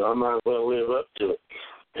anyway, so I might as well live up to it.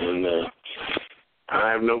 And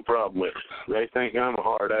I have no problem with it. They think I'm a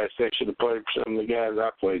hard ass. They should have played for some of the guys I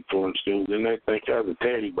played for in school. Then they think I was a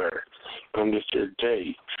teddy bear. I'm just here to tell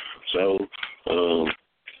you. So,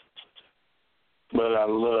 but I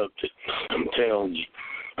loved it. I'm telling you,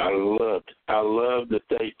 I loved it. I loved that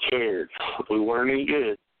they cared. We weren't any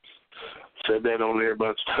good. Said that on there a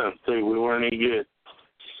bunch of times too. We weren't any good.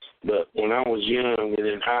 But when I was young and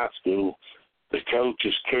in high school, the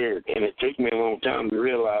coaches cared, and it took me a long time to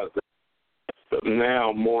realize that. But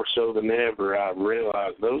now, more so than ever, I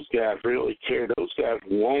realize those guys really cared. Those guys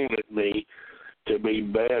wanted me to be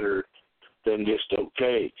better than just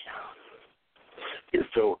okay. You're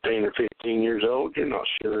 14 or 15 years old, you're not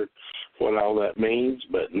sure what all that means,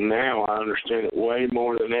 but now I understand it way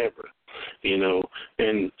more than ever. And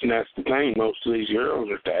that's the thing. Most of these girls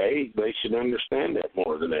are at the age they should understand that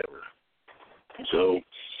more than ever. So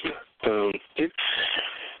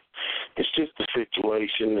it's just a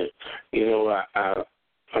situation that I've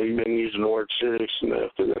been using the word serious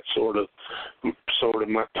enough, and that's sort of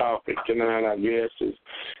my topic tonight. I guess is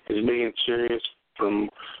being serious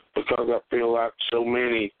because I feel like so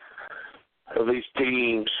many of these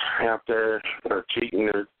teams out there are cheating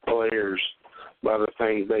their players by the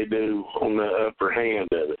things they do on the upper hand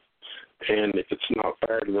of it. And it's not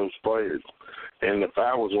fair to those players. And if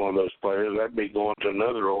I was one of those players, I'd be going to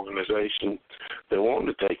another organization that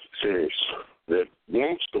wanted to take it serious, that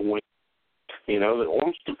wants to win, that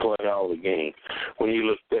wants to play all the games. When you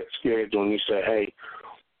look at that schedule and you say, hey,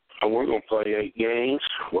 we're going to play 8 games,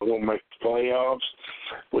 we're going to make the playoffs,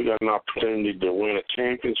 we got an opportunity to win a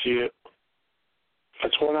championship,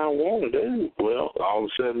 that's what I want to do. Well, all of a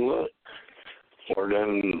sudden, look, we're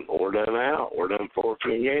done out. We're done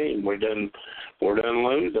forfeiting game. We're done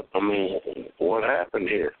losing. I mean, what happened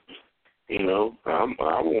here? I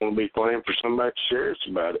want to be playing for somebody serious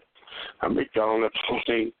about it. I'll be calling up some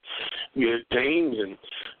good teams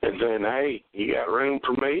and saying, hey, you got room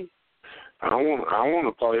for me? I want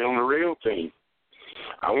to play on a real team.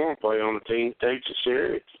 I want to play on a team that takes it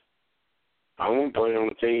serious. I want to play on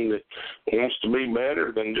a team that wants to be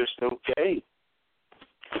better than just okay.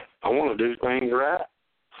 I want to do things right.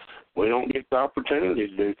 We don't get the opportunity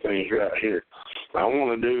to do things right here. I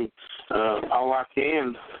want to do all I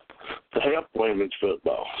can to help women's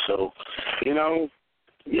football. So, girls,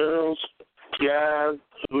 guys,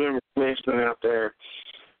 whoever's listening out there,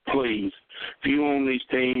 please, if you own these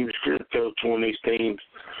teams, if you're a coach on these teams,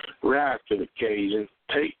 rise to the occasion.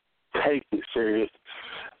 Take it serious.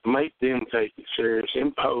 Make them take it serious.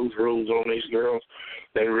 Impose rules on these girls.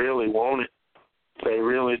 They really want it. They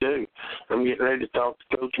really do. I'm getting ready to talk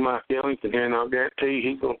to Coach Mike Ellington here, and I'll guarantee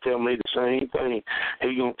you he's going to tell me the same thing.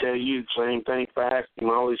 He's going to tell you the same thing if I ask him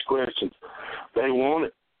all these questions. They want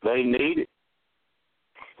it. They need it.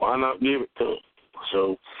 Why not give it to them?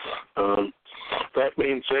 So, that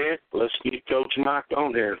being said, let's get Coach Mike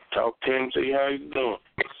on here. Talk to him, see how he's doing.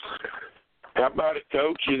 How about it,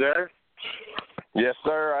 Coach? You there? Yes,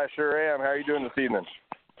 sir. I sure am. How are you doing this evening?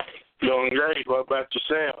 Doing great. What about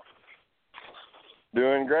yourself?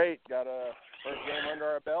 Doing great. Got a first game under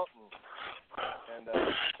our belt and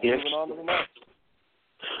yes. Moving on to the next.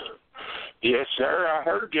 Yes, sir. I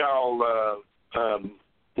heard y'all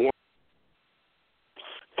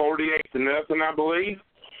 48-0, I believe.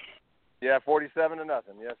 Yeah, 47-0.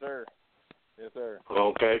 Yes, sir. Yes, sir.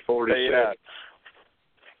 Okay, 47.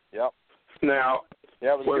 Yep. Now,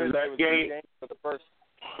 yeah, it was that game for the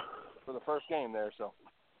first game there. So.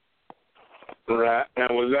 Right. Now,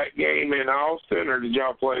 was that game in Austin, or did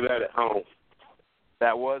y'all play that at home?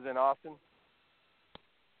 That was in Austin,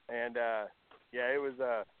 and it was.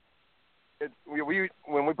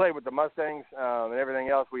 When we played with the Mustangs and everything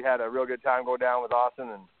else, we had a real good time going down with Austin,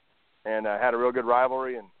 and had a real good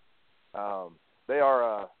rivalry, and they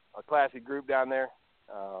are a classy group down there.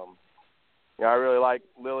 I really like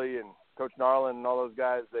Lily and Coach Narland and all those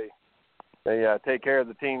guys. They take care of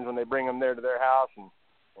the teams when they bring them there to their house, and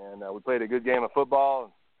we played a good game of football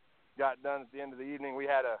and got done at the end of the evening. We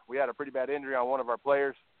had a pretty bad injury on one of our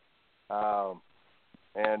players,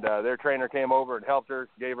 and their trainer came over and helped her,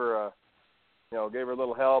 gave her a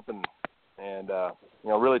little help, and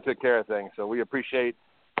really took care of things. So we appreciate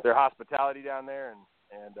their hospitality down there,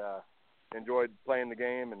 and enjoyed playing the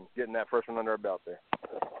game and getting that first one under our belt there.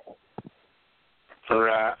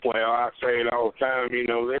 Right. Well, I say it all the time. You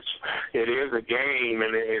know, it is a game,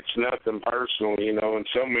 and it's nothing personal. You know, and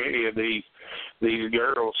so many of these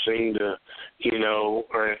girls seem to, you know,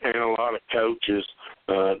 and a lot of coaches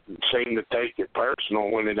seem to take it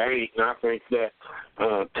personal when it ain't. And I think that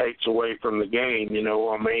takes away from the game. You know,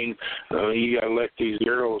 I mean, you got to let these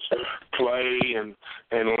girls play and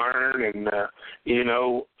learn, and you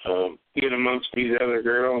know, get amongst these other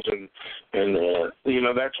girls, and you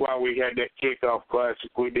know, that's why we had that kickoff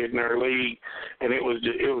classic we did in our league, and it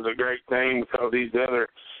was a great thing because these other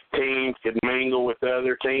teams could mingle with the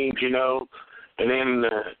other teams, you know. And then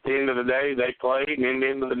at the end of the day, they played, and at the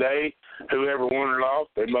end of the day, whoever won or lost,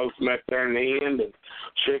 they both met there in the end and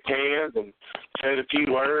shook hands and said a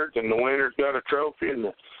few words, and the winners got a trophy, and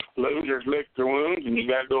the losers licked their wounds, and you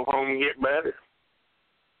got to go home and get better.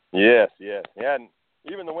 Yes. Yeah, and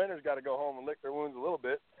even the winners got to go home and lick their wounds a little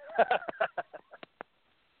bit.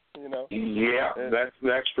 You know. Yeah,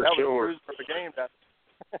 that's for sure. Was for the game.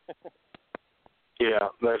 Yeah,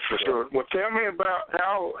 that's for sure. Well, tell me about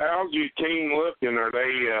how's your team looking? Are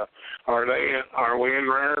we in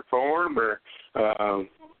rare form, or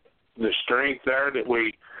the strength there that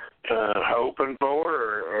we hoping for,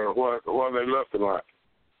 or what are they looking like?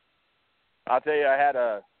 I'll tell you, I had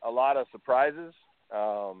a lot of surprises.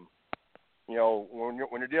 You know, when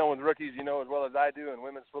you're dealing with rookies, you know as well as I do in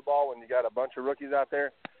women's football, when you got a bunch of rookies out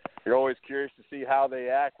there, you're always curious to see how they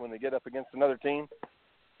act when they get up against another team.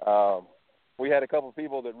 We had a couple of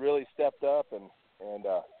people that really stepped up and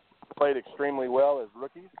played extremely well as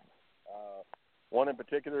rookies. One in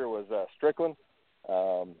particular was Strickland.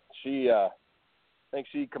 She, I think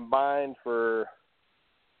she combined for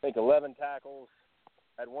 11 tackles,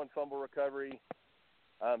 had one fumble recovery.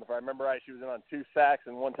 If I remember right, she was in on 2 sacks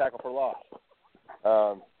and 1 tackle for loss.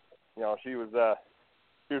 You know, she was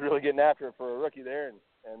really getting after it for a rookie there,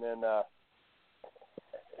 and then.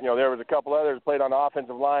 You know, there was a couple others played on the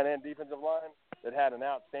offensive line and defensive line that had an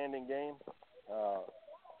outstanding game.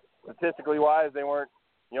 Statistically wise, they weren't,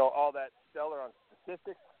 you know, all that stellar on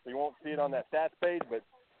statistics. So you won't see it on that stats page, but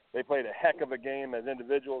they played a heck of a game as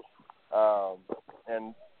individuals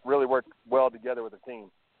and really worked well together with the team.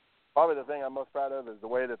 Probably the thing I'm most proud of is the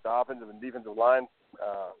way that the offensive and defensive line,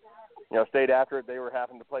 you know, stayed after it. They were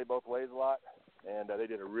having to play both ways a lot, and they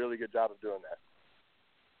did a really good job of doing that.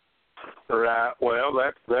 Right. Well,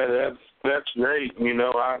 that's great. You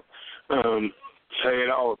know, I say it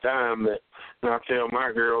all the time that I tell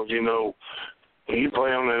my girls, you know, when you play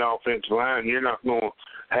on that offensive line, you're not going to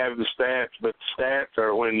have the stats, but the stats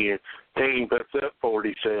are when your team puts up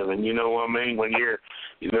 47. You know what I mean? When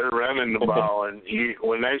they're running the ball, and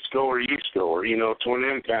when they score, you score. You know, it's one of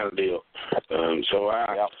them kind of deal.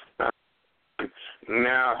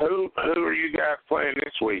 Now, who are you guys playing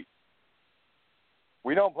this week?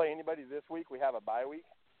 We don't play anybody this week. We have a bye week.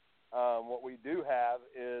 What we do have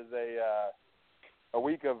is a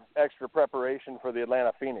week of extra preparation for the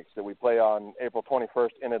Atlanta Phoenix that we play on April 21st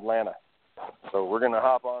in Atlanta. So we're going to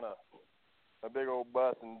hop on a big old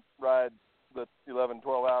bus and ride the 11,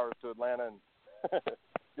 12 hours to Atlanta and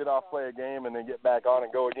get off, play a game, and then get back on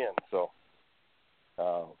and go again. So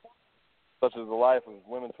such is the life of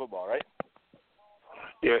women's football, right?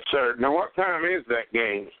 Yes, sir. Now, what time is that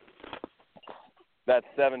game? That's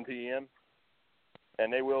 7 p.m.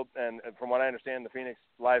 And they will, and from what I understand, the Phoenix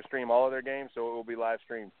live stream all of their games, so it will be live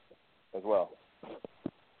streamed as well.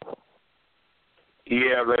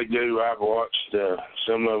 Yeah, they do. I've watched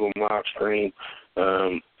some of them live stream.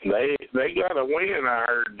 They got a win. I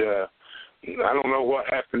heard. I don't know what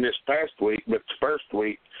happened this past week, but the first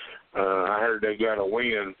week, I heard they got a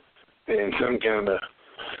win in some kind of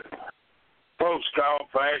post call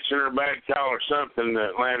fashion or bad call or something. The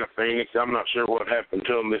Atlanta Phoenix. I'm not sure what happened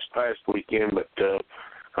to them this past weekend, but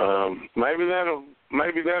maybe that'll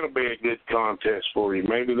be a good contest for you.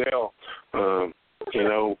 Maybe they'll,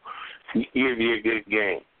 give you a good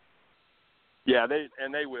game. Yeah,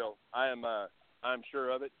 they will. I'm sure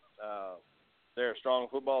of it. They're a strong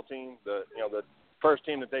football team. The first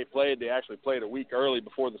team that they played, they actually played a week early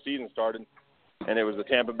before the season started, and it was the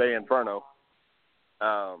Tampa Bay Inferno,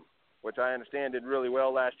 which I understand did really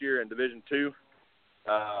well last year in Division II.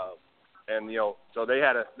 So they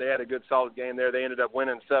had a good solid game there. They ended up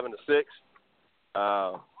winning 7-6.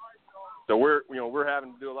 So we're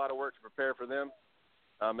having to do a lot of work to prepare for them.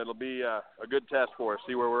 It'll be a good test for us.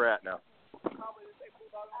 See where we're at now.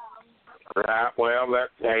 Right. Well,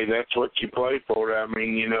 that's what you play for. I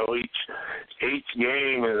mean, each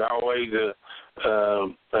game is always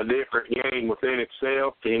a different game within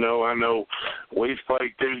itself. I know we've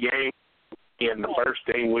played 2 games And the first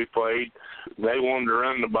team we played, they wanted to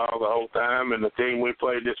run the ball the whole time, and the team we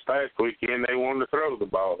played this past weekend, they wanted to throw the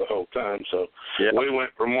ball the whole time. So we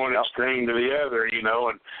went from one extreme to the other,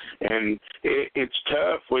 and it's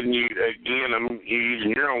tough when you, again, I'm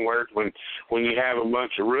using your own words, when you have a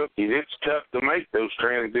bunch of rookies, it's tough to make those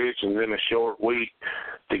transitions in a short week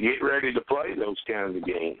to get ready to play those kinds of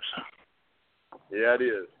games. Yeah, it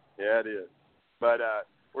is. But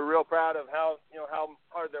we're real proud of how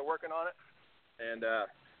hard they're working on it. And the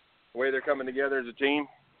way they're coming together as a team,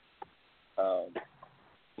 I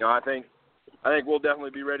think we'll definitely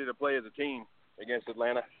be ready to play as a team against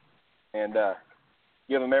Atlanta and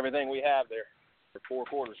give them everything we have there for 4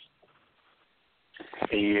 quarters.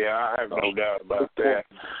 Yeah, I have no doubt about that.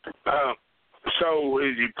 So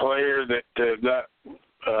is your player that got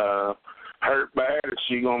hurt bad, is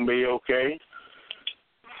she going to be okay?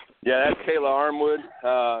 Yeah, that's Kayla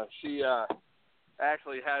Armwood. She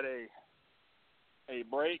actually had a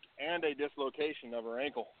break and a dislocation of her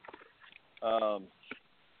ankle,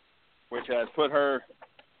 which has put her,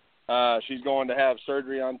 she's going to have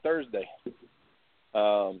surgery on Thursday.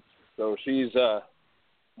 So she's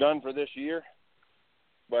done for this year.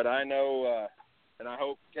 But I know, and I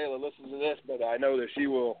hope Kayla listens to this, but I know that she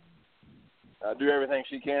will do everything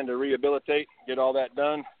she can to rehabilitate, get all that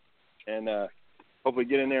done, and hopefully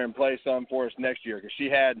get in there and play some for us next year. Because she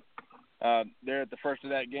had, there at the first of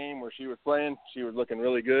that game where she was playing, she was looking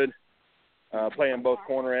really good, playing both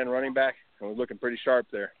corner and running back, and was looking pretty sharp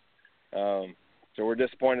there. So we're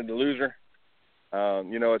disappointed to lose her.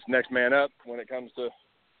 It's next man up when it comes to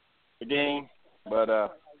the game, but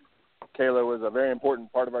Kayla was a very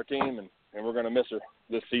important part of our team, and we're going to miss her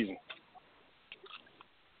this season.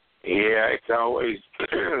 Yeah, it's always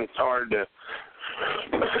it's hard to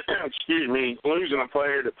excuse me, losing a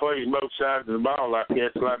player that plays both sides of the ball like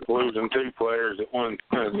that's like losing 2 players at one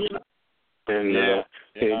time. And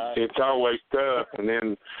it's always tough. And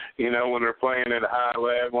then, when they're playing at a high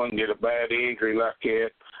level and get a bad injury like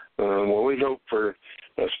that, well, we hope for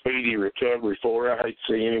a speedy recovery for her. I hate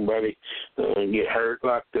to see anybody get hurt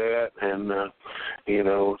like that. And,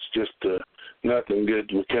 it's just nothing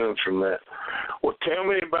good comes from that. Well, tell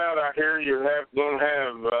me about, I hear you're going to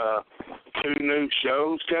have 2 new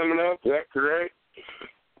shows coming up. Is that correct?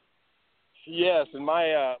 Yes, and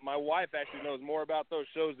my wife actually knows more about those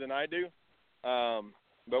shows than I do.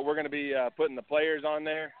 But we're going to be putting the players on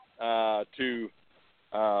there to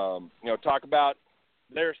talk about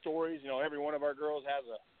their stories. Every one of our girls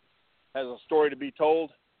has a story to be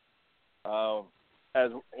told.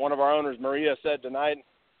 As one of our owners, Maria, said tonight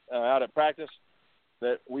out at practice,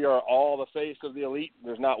 that we are all the face of the elite.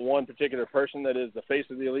 There's not one particular person that is the face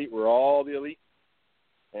of the elite. We're all the elite.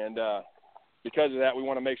 And because of that, we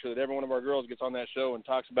want to make sure that every one of our girls gets on that show and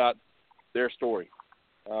talks about their story.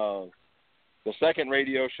 The second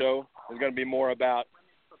radio show is going to be more about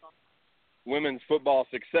women's football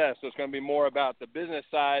success. So it's going to be more about the business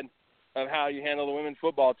side of how you handle the women's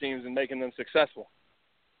football teams and making them successful.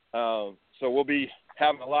 So we'll be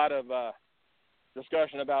having a lot of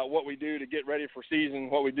discussion about what we do to get ready for season,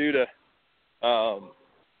 what we do to,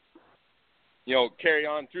 carry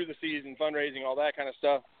on through the season, fundraising, all that kind of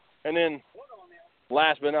stuff. And then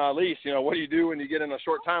last but not least, what do you do when you get in a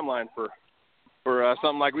short timeline for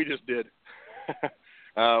something like we just did,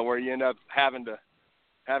 where you end up having to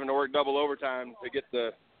work double overtime to get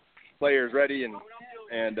the players ready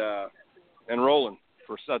and rolling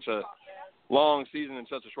for such a long season in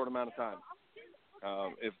such a short amount of time.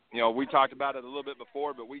 We talked about it a little bit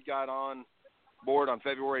before, but we got on board on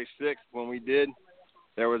February 6th when we did.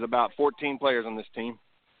 There was about 14 players on this team.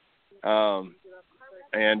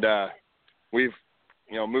 And we've,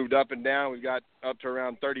 moved up and down. We've got up to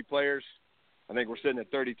around 30 players. I think we're sitting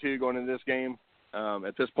at 32 going into this game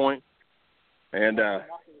at this point. And,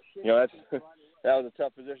 that was a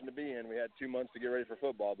tough position to be in. We had 2 months to get ready for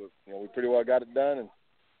football, but, we pretty well got it done and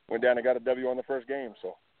went down and got a W on the first game.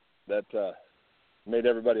 So that made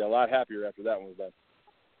everybody a lot happier after that one was done.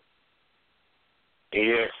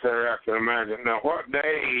 Yes, sir, I can imagine. Now, what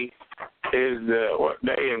day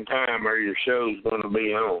and time are your shows going to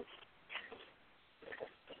be on?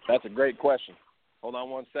 That's a great question. Hold on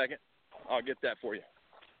one second. I'll get that for you.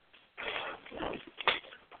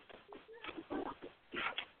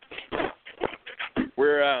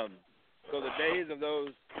 We're so the days of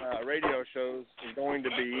those radio shows is going to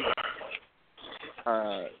be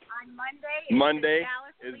on Monday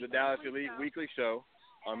is the Dallas Elite Weekly Show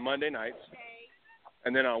on Monday nights.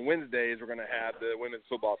 And then on Wednesdays, we're going to have the Women's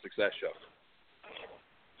Football Success Show.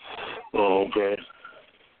 Oh, okay.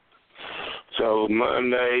 So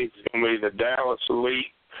Monday is going to be the Dallas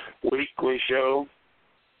Elite Weekly Show.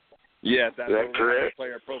 Yes, that's Is that correct?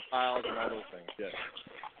 Player profiles and all those things. Yes.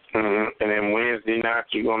 Mm-hmm. And then Wednesday night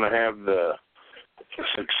you're going to have the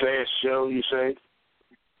success show, you say?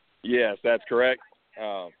 Yes, that's correct.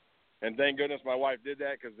 And thank goodness my wife did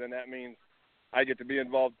that, because then that means I get to be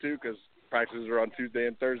involved too, because practices are on Tuesday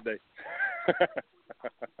and Thursday.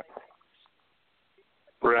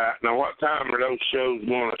 Right. Now, what time are those shows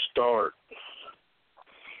going to start?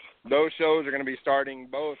 Those shows are going to be starting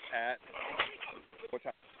both at what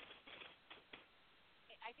time?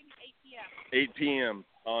 I think it's 8 p.m. 8 p.m.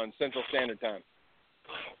 on Central Standard Time.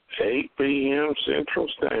 8 p.m. Central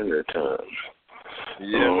Standard Time.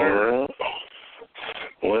 Yes, sir. Right.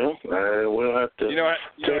 Well, we'll have to tune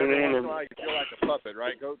in. And, you feel like a puppet,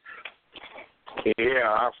 right, Coach? yeah,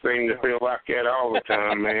 I seem to feel like that all the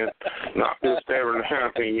time, man. Not just every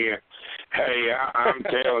now and again. Hey, I'm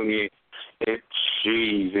telling you,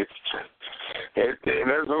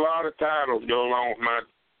 there's a lot of titles go along with my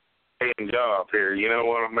damn job here. You know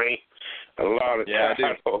what I mean? A lot of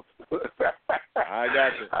titles. I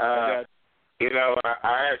got you. You know,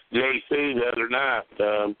 I asked JC the other night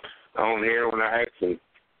on here when I had some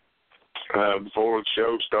before the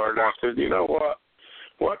show started. I said, you know what?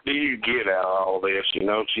 What do you get out of all this? You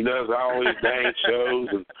know, she does all these dang shows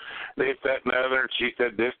and this, that, and the other. And she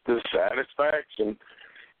said, this is satisfaction.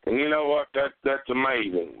 And you know what? That's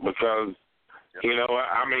amazing, because, you know,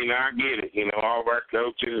 I mean, I get it. You know, all of our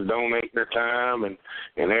coaches donate their time and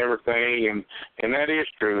everything, and that is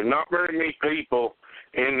true. Not very many people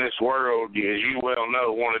in this world, as you well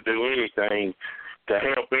know, want to do anything to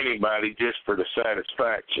help anybody just for the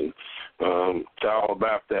satisfaction. It's all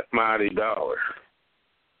about that mighty dollar.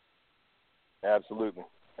 Absolutely.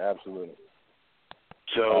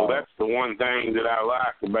 So that's the one thing that I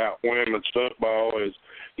like about women's football is,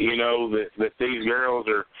 you know, that these girls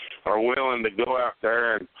are willing to go out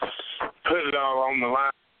there and put it all on the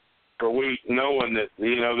line for a week, knowing that,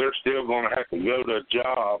 you know, they're still going to have to go to a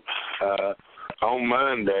job on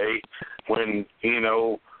Monday when, you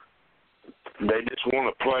know, they just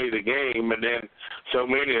want to play the game. And then so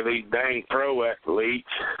many of these dang pro athletes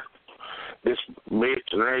just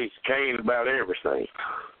bitch and raise Cain about everything.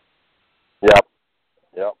 Yep.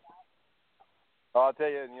 I'll tell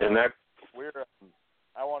you, and that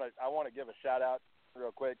I want to give a shout out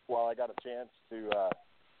real quick while I got a chance to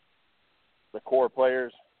the core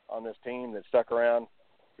players on this team that stuck around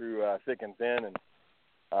through thick and thin, and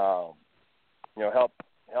you know, help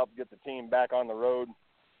get the team back on the road.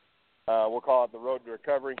 We'll call it the road to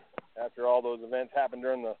recovery after all those events happened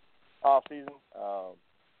during the off season.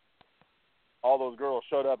 All those girls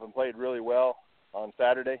showed up and played really well on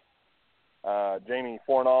Saturday. Jamie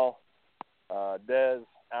Fornall, Des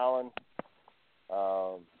Allen,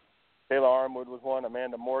 Kayla Armwood was one,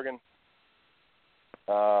 Amanda Morgan,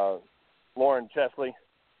 Lauren Chesley,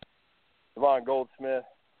 Yvonne Goldsmith.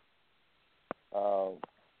 You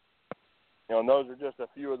know, and those are just a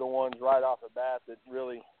few of the ones right off the bat that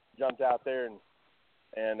really jumped out there and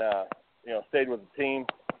you know, stayed with the team.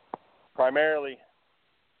 Primarily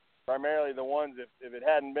the ones, if it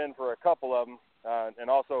hadn't been for a couple of them, and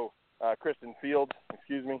also Kristen Fields,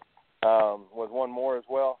 was one more as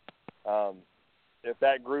well. If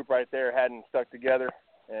that group right there hadn't stuck together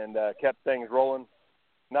and kept things rolling,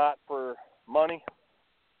 not for money,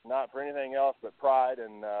 not for anything else, but pride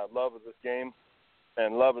and love of this game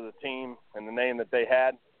and love of the team and the name that they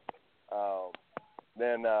had,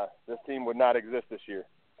 then this team would not exist this year.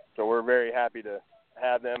 So we're very happy to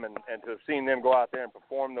have them, and to have seen them go out there and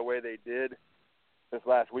perform the way they did this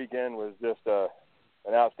last weekend was just an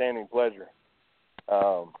outstanding pleasure.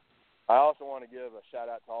 I also want to give a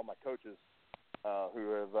shout-out to all my coaches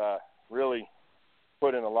who have really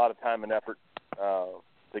put in a lot of time and effort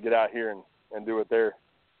to get out here and do what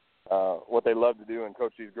they love to do and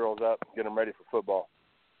coach these girls up and get them ready for football.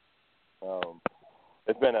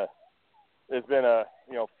 It's been a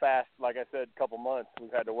you know, fast, like I said, couple months.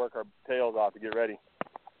 We've had to work our tails off to get ready,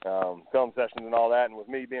 film sessions and all that. And with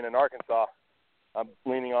me being in Arkansas, I'm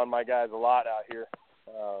leaning on my guys a lot out here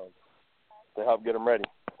to help get them ready.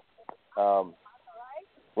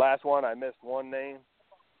 Last one, I missed one name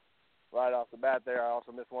right off the bat there. I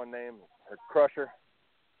also missed one name, her crusher,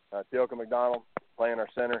 Teoka McDonald, playing our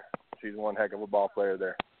center. She's one heck of a ball player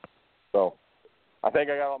there. So I think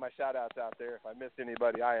I got all my shout-outs out there. If I missed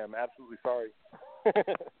anybody, I am absolutely sorry.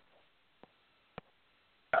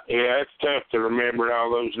 Yeah, it's tough to remember all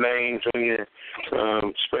those names when you're,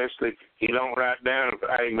 especially if you don't write down.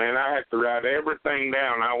 Hey, man, I have to write everything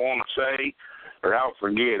down I want to say or I'll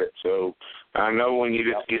forget it. So I know when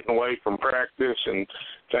you're just getting away from practice and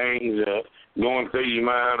things going through your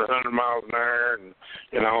mind 100 miles an hour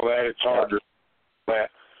and all that, it's hard to that.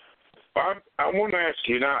 I want to ask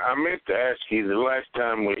you. Now, I meant to ask you the last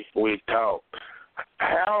time we talked.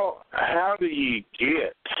 How do you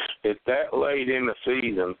get at that late in the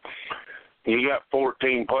season? You got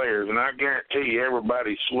 14 players, and I guarantee you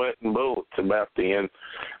everybody's sweating bullets about the end.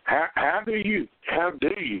 How do you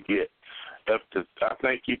get up to? I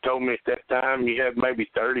think you told me at that time you had maybe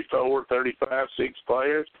 34, 35, 6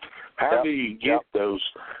 players. How do you get those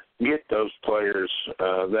players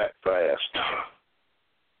that fast?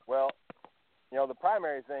 Well, the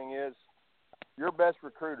primary thing is your best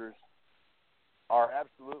recruiters are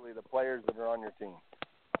absolutely the players that are on your team.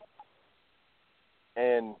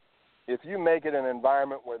 And if you make it an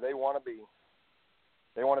environment where they want to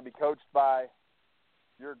be coached by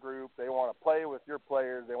your group, they want to play with your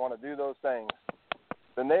players, they want to do those things,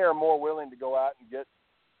 then they are more willing to go out and get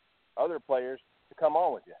other players to come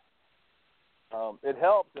on with you. It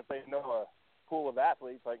helps if they know a pool of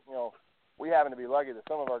athletes. Like, we happen to be lucky that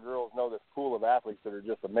some of our girls know this pool of athletes that are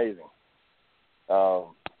just amazing.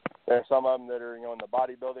 There's some of them that are, in the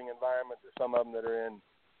bodybuilding environment. There's some of them that are in,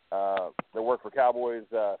 that work for Cowboys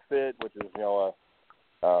Fit, which is,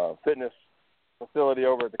 a fitness facility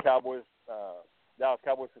over at the Cowboys, Dallas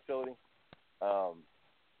Cowboys facility.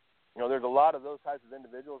 There's a lot of those types of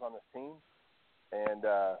individuals on this team, and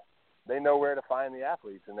they know where to find the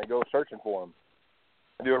athletes, and they go searching for them.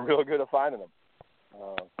 They do a real good of finding them.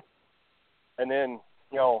 And then,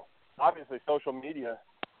 obviously social media,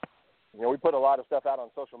 we put a lot of stuff out on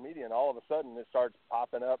social media, and all of a sudden it starts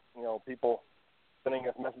popping up, people sending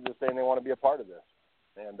us messages saying they want to be a part of this.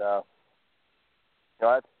 And,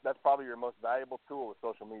 that's probably your most valuable tool with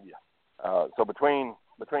social media. So between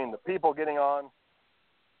the people getting on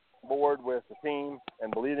board with the team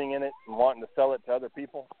and believing in it and wanting to sell it to other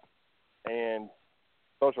people and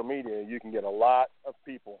social media, you can get a lot of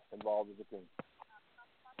people involved with the team.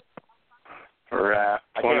 Right.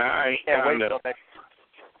 I can't wait till next.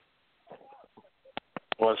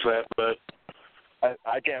 What's that, bud?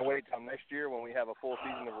 I can't wait till next year when we have a full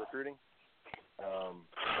season of recruiting.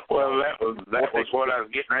 Well, that was what I was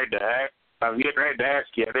getting ready to ask. I was getting ready to ask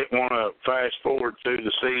you. I didn't want to fast forward through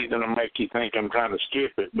the season and make you think I'm trying to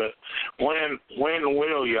skip it. But when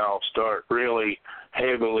will y'all start really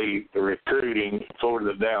heavily recruiting for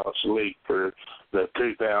the Dallas League for the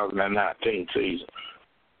 2019 season?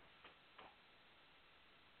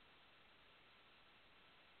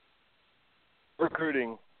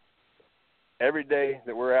 Recruiting every day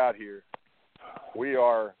that we're out here, we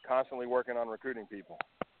are constantly working on recruiting people.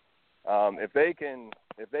 If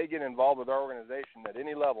they get involved with our organization at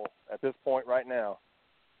any level at this point right now,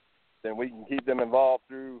 then we can keep them involved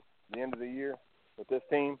through the end of the year with this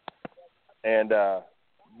team and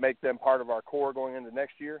make them part of our core going into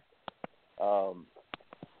next year.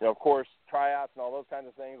 Of course, tryouts and all those kinds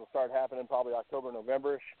of things will start happening probably October,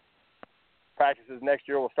 November-ish. Practices next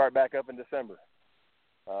year will start back up in December.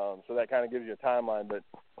 So that kind of gives you a timeline. But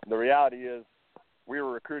the reality is we're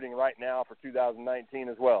recruiting right now for 2019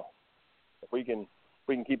 as well. If we can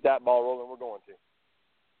keep that ball rolling, we're going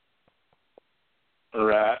to.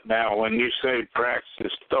 Right. Now, when you say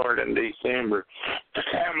practices start in December,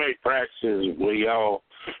 how many practices will y'all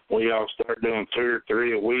start doing 2 or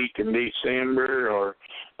 3 a week in December, or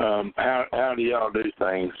how do y'all do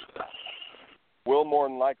things? We'll more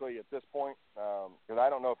than likely at this point, because I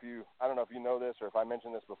don't know if you know this or if I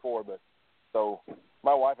mentioned this before, but so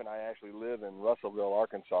my wife and I actually live in Russellville,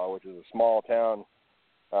 Arkansas, which is a small town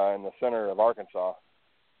in the center of Arkansas.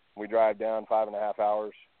 We drive down 5.5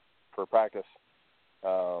 hours for practice,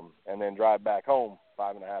 and then drive back home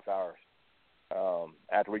 5.5 hours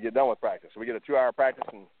after we get done with practice. So we get a 2-hour practice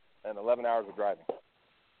and 11 hours of driving.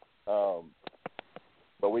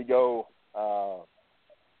 But we go.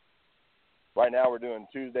 Right now we're doing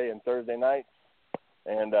Tuesday and Thursday nights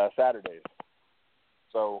and Saturdays.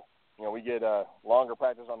 So, we get longer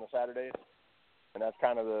practice on the Saturdays, and that's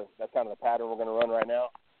kind of the pattern we're going to run right now.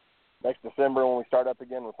 Next December when we start up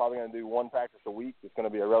again, we're probably going to do 1 practice a week. It's going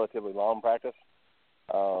to be a relatively long practice,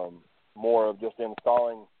 more of just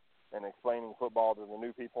installing and explaining football to the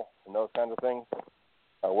new people and those kinds of things,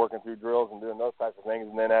 working through drills and doing those types of things.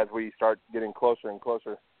 And then as we start getting closer and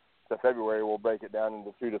closer to February, we'll break it down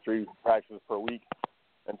into 2 to 3 practices per week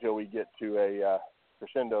until we get to a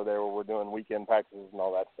crescendo there where we're doing weekend practices and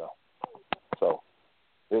all that stuff. So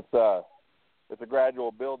it's a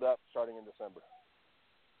gradual build up starting in December.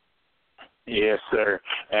 Yes, sir.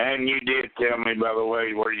 And you did tell me, by the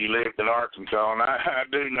way, where you lived in Arkansas, and I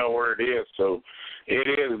do know where it is. So it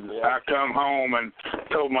is. Yeah. I come home and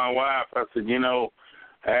told my wife, I said,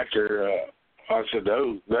 after I said,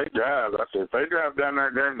 they drive. I said, if they drive down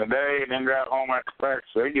there during the day and then drive home after practice,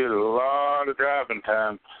 they get a lot of driving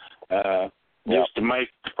time. just to make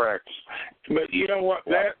the practice. But you know what?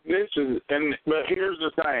 But here's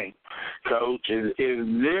the thing, Coach, is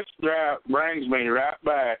this brings me right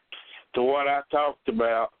back to what I talked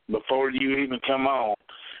about before you even come on,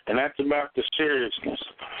 and that's about the seriousness.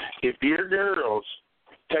 If your girls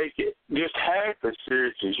take it just half as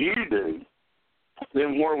serious as you do,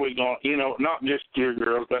 then where are we going? Not just your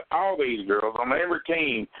girls, but all these girls on every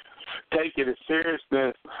team take it as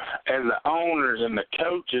seriousness as the owners and the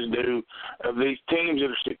coaches do of these teams that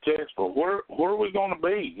are successful. Where are we going to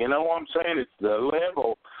be? You know what I'm saying? It's the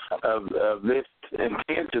level of this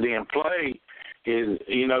intensity in play is,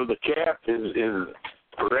 the cap is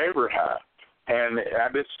forever high. And I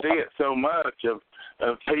just see it so much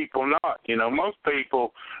of people not. Most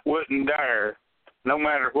people wouldn't dare, no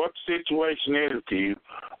matter what the situation is to you,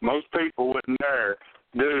 most people wouldn't dare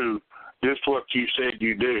do just what you said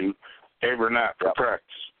you do every night for practice.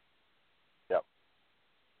 Yep.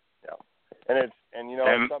 It's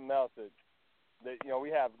something else that we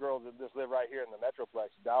have girls that just live right here in the Metroplex.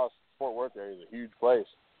 Dallas-Fort Worth area is a huge place.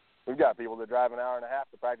 We've got people that drive an hour and a half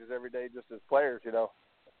to practice every day just as players,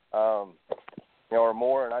 or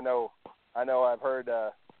more. And I know I've heard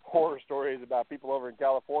horror stories about people over in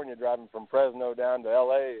California driving from Fresno down to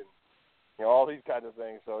L.A. and, all these kinds of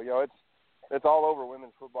things. So, it's all over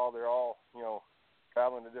women's football. They're all,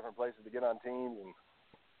 traveling to different places to get on teams.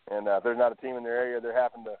 And if there's not a team in their area, they're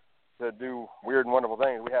having to do weird and wonderful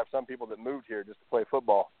things. We have some people that moved here just to play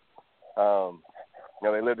football.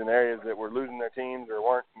 They lived in areas that were losing their teams or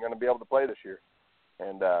weren't going to be able to play this year.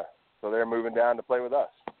 And so they're moving down to play with us.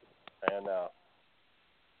 And,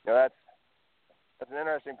 that's an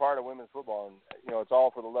interesting part of women's football. And, it's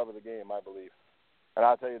all for the love of the game, I believe. And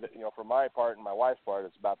I'll tell you that, for my part and my wife's part,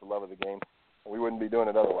 it's about the love of the game. We wouldn't be doing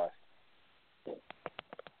it otherwise.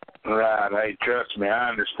 Right. Hey, trust me, I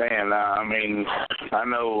understand. I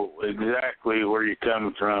know exactly where you're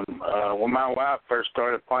coming from. When my wife first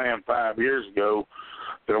started playing 5 years ago,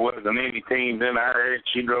 there wasn't any teams in our area.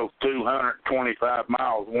 She drove 225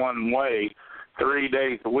 miles one way 3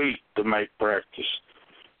 days a week to make practice,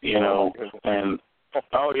 and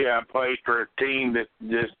I played for a team that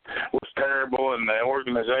just was terrible, and the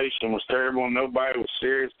organization was terrible, and nobody was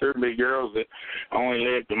serious. There'd be girls that only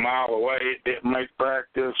lived a mile away. It didn't make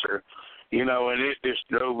practice, or, and it just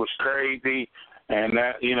drove us crazy. And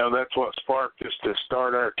that, that's what sparked us to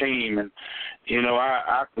start our team. And,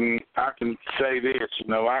 I can say this,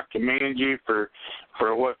 I commend you for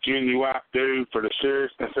what you and your wife do, for the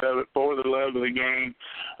seriousness of it, for the love of the game.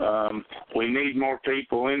 We need more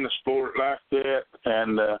people in the sport like that.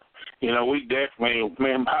 And, we definitely,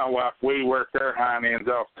 me and my wife, we work our hind ends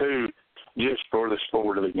off too, just for the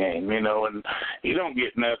sport of the game, and you don't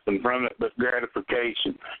get nothing from it but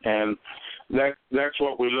gratification. And that's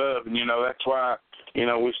what we love, and that's why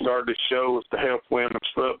we started this show was to help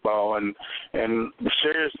women's football, and the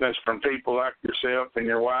seriousness from people like yourself and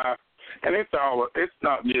your wife, and it's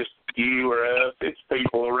not just you or us, it's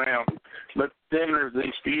people around, but then there's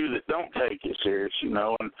these few that don't take it serious,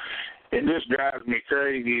 and it just drives me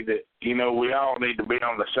crazy that we all need to be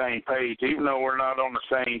on the same page, even though we're not on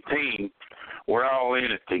the same team. We're all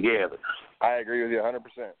in it together. I agree with you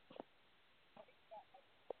 100%.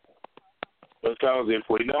 Because if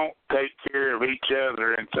we don't take care of each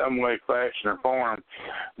other in some way, fashion, or form,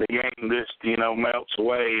 the game just, melts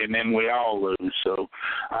away, and then we all lose. So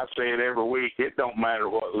I say it every week. It don't matter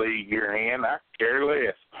what league you're in. I care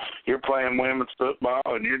less. You're playing women's football,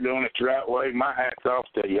 and you're doing it the right way. My hat's off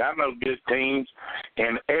to you. I know good teams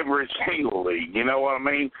in every single league. You know what I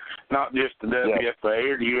mean? Not just the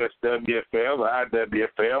WFA or the USWFL, the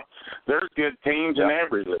IWFL. There's good teams in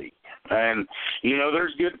every league. And,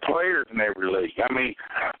 there's good players in every league.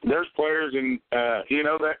 There's players in,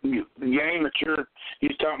 that game that you're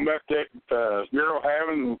talking about, that girl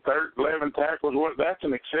having 11 tackles. That's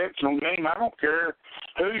an exceptional game. I don't care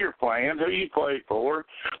who you're playing, who you play for,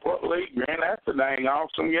 what league you're in. That's a dang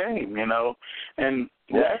awesome game, And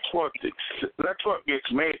that's what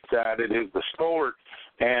gets me excited is the sport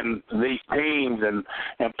and these teams and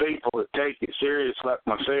people that take it serious like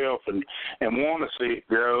myself and want to see it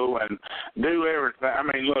grow and do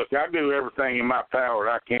everything. Look, I do everything in my power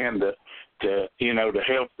I can to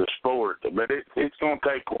help the sport, but it's going to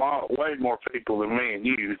take way more people than me and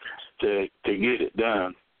you to get it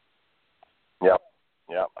done.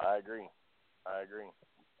 Yep, I agree.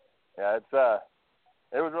 Yeah,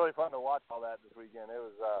 it was really fun to watch all that this weekend. It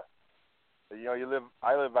was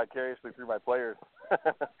I live vicariously through my players.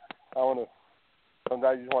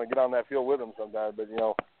 Sometimes you just want to get on that field with them sometimes, but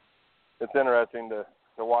it's interesting to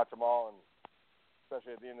watch them all, and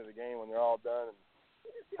especially at the end of the game when they're all done and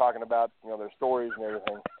talking about their stories and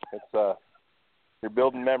everything. it's you're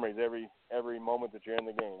building memories every moment that you're in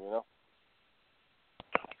the game, you know.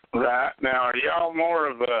 Right. Now, are y'all more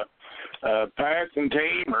of a passing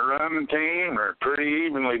team or running team, or pretty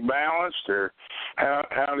evenly balanced, or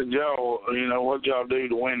how did y'all, what y'all do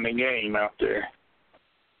to win the game out there?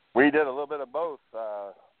 We did a little bit of both.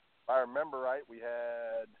 If I remember right,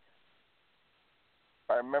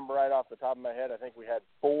 off the top of my head, I think we had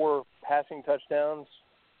 4 passing touchdowns,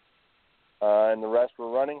 and the rest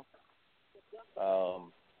were running.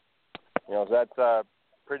 So that's a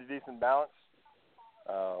pretty decent balance.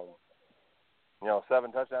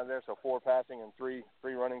 7 touchdowns there, so 4 passing and 3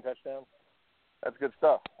 running touchdowns. That's good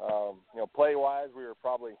stuff. Play-wise, we were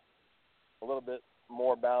probably a little bit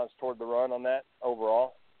more balanced toward the run on that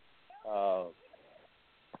overall.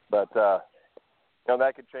 But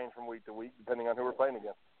that could change from week to week depending on who we're playing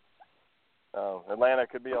against. Atlanta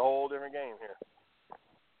could be a whole different game here.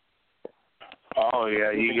 Oh,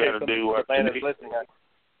 yeah, you got to do what Atlanta's you do. Listening.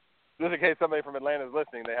 Just in case somebody from Atlanta's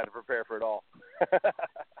listening, they had to prepare for it all.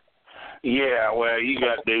 Yeah, well, you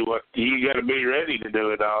got to be ready to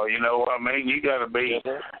do it all. You know what I mean? You got to be.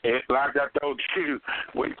 Like I told you,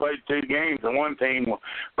 we played 2 games, and one team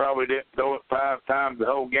probably didn't throw it 5 times the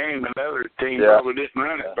whole game, and the other team probably didn't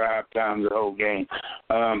run it 5 times the whole game.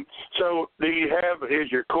 So,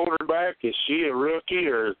 is your quarterback? Is she a rookie,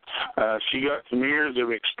 or she got some years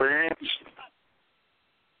of experience?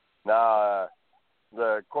 No,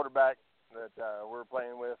 the quarterback that we're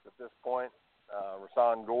playing with at this point,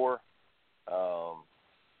 Rasan Gore,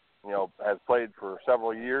 has played for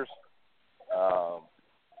several years.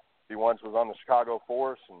 She once was on the Chicago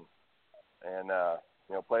Force and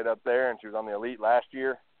played up there, and she was on the Elite last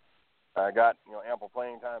year. Got ample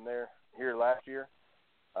playing time here last year.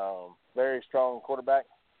 Very strong quarterback.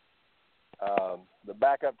 The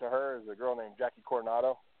backup to her is a girl named Jackie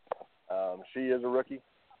Coronado. She is a rookie,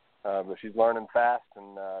 but she's learning fast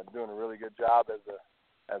and doing a really good job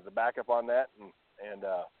as the backup on that, and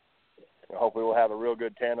hopefully we'll have a real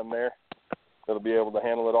good tandem there that'll be able to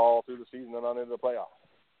handle it all through the season and on into the playoffs.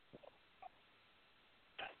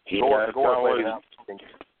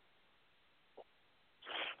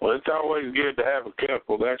 Well, it's always good to have a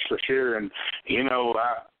couple, that's for sure. And,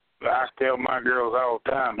 I tell my girls all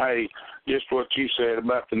the time, hey, just what you said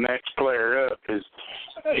about the next player up is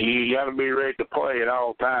you got to be ready to play at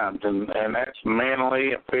all times, and that's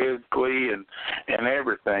mentally and physically and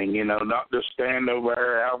everything, not just stand over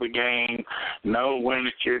there out of the game, know when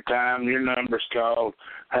it's your time, your number's called,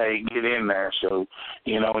 hey, get in there. So,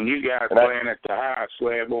 when you guys playing at the highest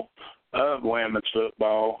level of women's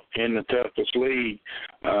football in the toughest league,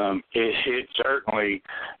 it certainly,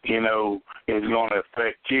 is going to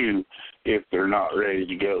affect you if they're not ready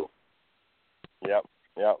to go. Yep.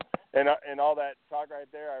 And all that talk right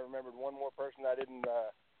there, I remembered one more person that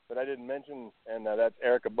I didn't mention, and that's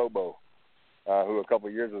Erica Bobo, who a couple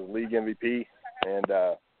of years was league MVP, and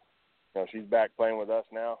she's back playing with us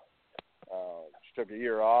now. She took a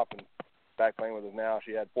year off and back playing with us now.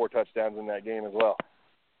 She had 4 touchdowns in that game as well.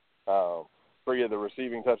 3 of the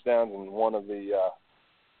receiving touchdowns and 1 of the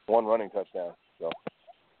 1 running touchdown. So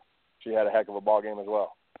she had a heck of a ball game as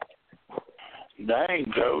well. Dang,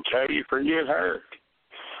 Coach, how do you forget her?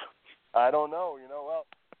 I don't know.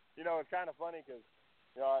 It's kind of funny because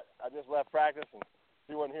I just left practice and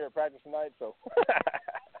she wasn't here at practice tonight, so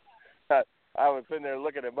I was sitting there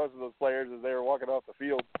looking at most of those players as they were walking off the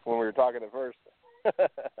field when we were talking at first.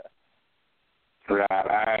 Right,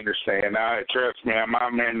 I understand. Trust me, my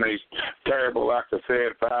memory's terrible. Like I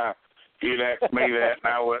said, if you'd asked me that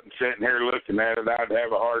and I wasn't sitting here looking at it, I'd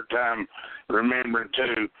have a hard time remembering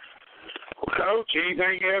too. Well, Coach,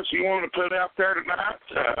 anything else you want to put out there tonight?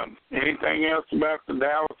 Anything else about the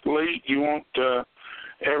Dallas Elite you want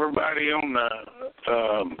everybody on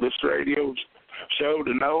this radio show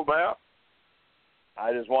to know about?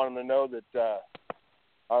 I just want them to know that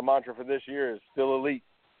our mantra for this year is still elite.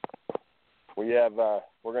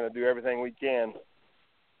 We're going to do everything we can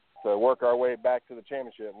to work our way back to the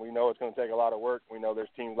championship. We know it's going to take a lot of work. We know there's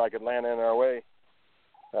teams like Atlanta in our way.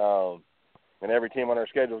 And every team on our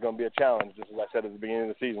schedule is going to be a challenge, just as I said at the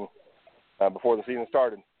beginning of the season, before the season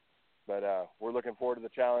started. But we're looking forward to the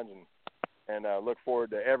challenge and look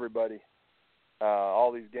forward to everybody,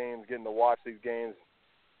 all these games, getting to watch these games,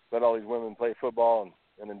 let all these women play football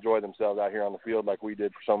and enjoy themselves out here on the field like we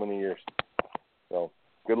did for so many years. So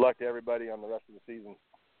good luck to everybody on the rest of the season.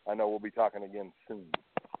 I know we'll be talking again soon.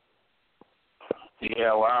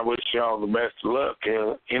 Yeah, well, I wish y'all the best of luck.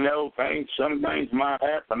 Some things might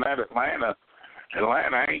happen at Atlanta.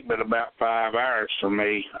 Atlanta ain't but about 5 hours from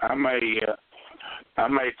me. I may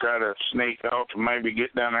try to sneak off and maybe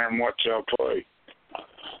get down there and watch y'all play.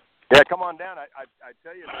 Yeah, come on down. I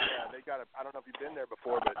tell you, they got I don't know if you've been there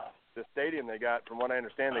before, but the stadium they got, from what I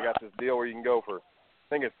understand, they got this deal where you can go for, I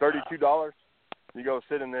think it's $32. You go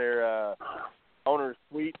sit in their owner's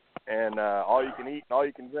suite, and all you can eat and all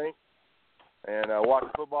you can drink, and watch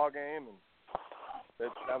a football game, and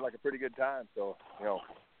it sounds like a pretty good time. So,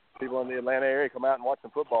 people in the Atlanta area come out and watch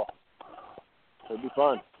some football. It'll be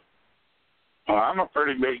fun. Well, I'm a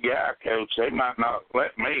pretty big guy, Coach. They might not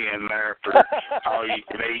let me in there for all you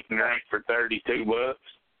can eat and drink for $32.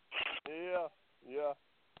 Yeah.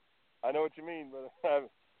 I know what you mean, but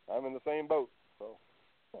I'm in the same boat. So.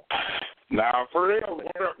 Now, for real,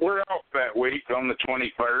 we're off that week on the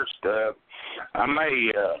 21st.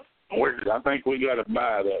 I think we got a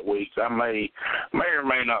bye that week. I may or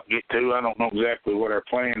may not get to. I don't know exactly what our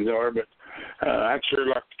plans are, but I'd sure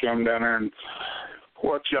like to come down there and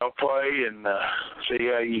watch y'all play and see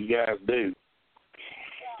how you guys do.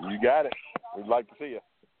 You got it. We'd like to see you.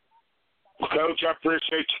 Well, Coach, I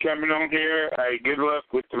appreciate you coming on here. Hey, good luck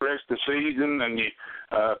with the rest of the season and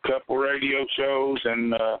a couple radio shows,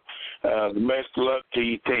 and the best of luck to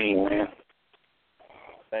your team, man.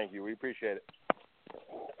 Thank you. We appreciate it.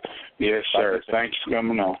 Yes, sir. Thanks for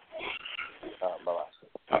coming on.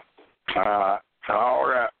 Bye-bye. All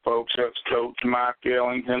right, folks. That's Coach Mike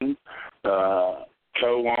Ellington,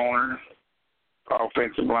 co-owner,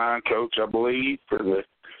 offensive line coach, I believe, for the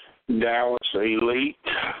Dallas Elite.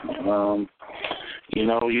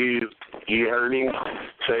 You heard him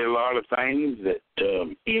say a lot of things that,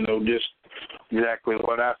 just exactly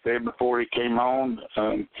what I said before he came on.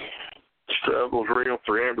 Struggle's real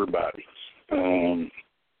for everybody.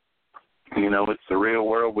 It's the real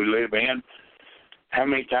world we live in. How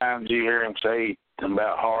many times do you hear him say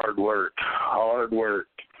about hard work?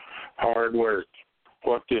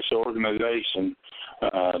 What this organization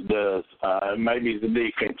does. Maybe the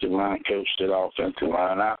defensive line coach did offensive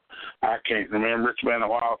line. I can't remember. It's been a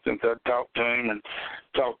while since I've talked to him and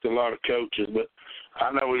talked to a lot of coaches, but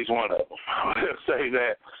I know he's one of them. I'll say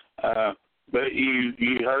that. But you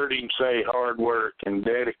heard him say hard work and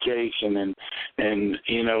dedication and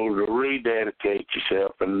to rededicate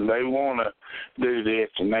yourself. And they want to do this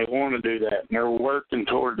and they want to do that. And they're working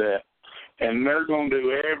toward that. And they're going to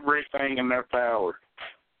do everything in their power.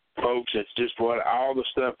 Folks, it's just what all the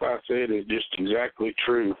stuff I said is just exactly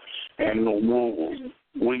true. And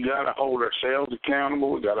we got to hold ourselves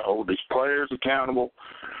accountable. We got to hold these players accountable,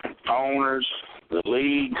 owners, the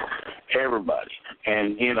league, everybody.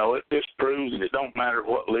 And, it just proves that it don't matter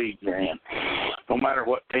what league you're in, no matter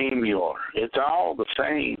what team you are. It's all the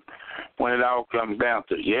same when it all comes down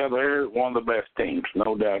to it. Yeah, they're one of the best teams,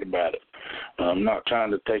 no doubt about it. I'm not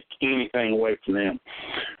trying to take anything away from them.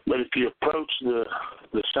 But if you approach the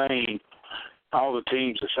same, all the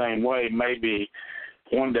teams the same way, maybe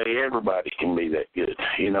one day everybody can be that good.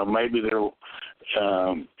 Maybe there'll,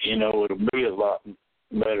 it'll be a lot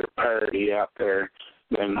better parity out there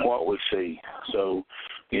than what we see. So,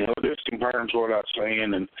 this confirms what I was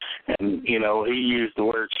saying, and he used the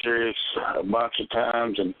word serious a bunch of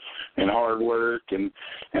times and hard work, and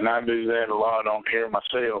I do that a lot on here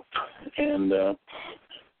myself. And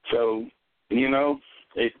so,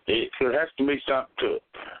 there has to be something to it.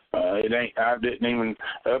 I didn't even,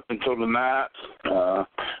 up until tonight, I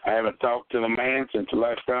haven't talked to the man since the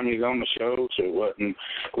last time he was on the show, so it wasn't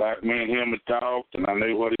like me and him had talked, and I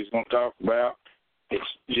knew what he was going to talk about.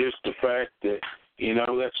 It's just the fact that,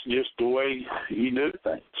 that's just the way you do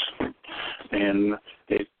things. And,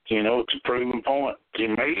 it's a proven point. To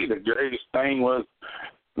me, the greatest thing was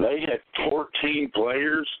they had 14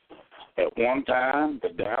 players at one time, the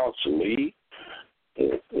Dallas Elite,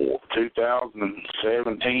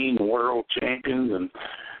 2017 world champions, and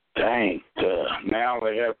dang, now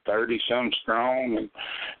they have 30-some strong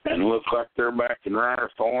and look like they're back in runner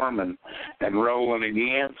form and rolling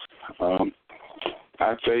again.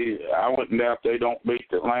 I'd say I wouldn't doubt they don't beat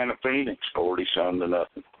the Atlanta Phoenix 40-some to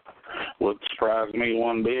nothing. Wouldn't surprise me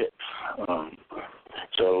one bit.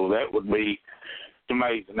 So that would be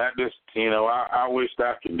amazing. That just, I wished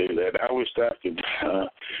I could do that. I wished I could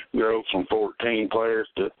grow from 14 players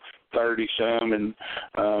to 30-some and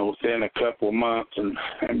within a couple of months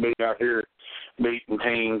and be out here beating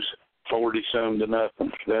teams 40-some to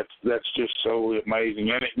nothing. That's just so amazing.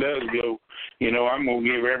 And it does go, I'm going to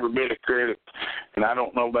give every bit of credit, and I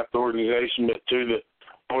don't know about the organization, but to the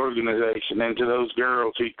organization and to those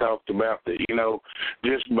girls he talked about that,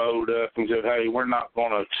 just bowed up and said, hey, we're not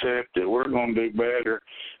going to accept it. We're going to do better.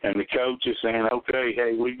 And the coach is saying, okay,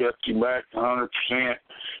 hey, we got you back 100%.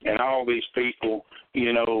 And all these people,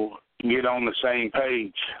 get on the same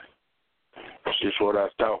page. It's just what I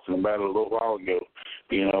was talking about a little while ago.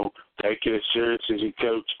 Take it as serious as your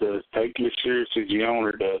coach does. Take it as serious as your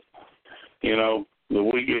owner does. You know,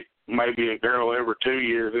 we get maybe a girl every 2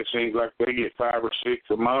 years. It seems like they get 5 or 6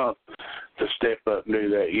 a month to step up and do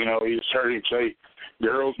that. You know, you just heard him say,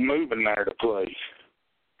 girls moving there to play.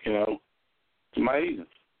 You know, it's amazing.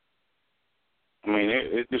 I mean,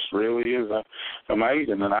 it just really is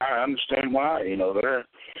amazing, and I understand why. You know,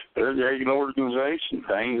 they're a great organization,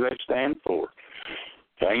 things they stand for,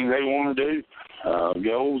 things they want to do,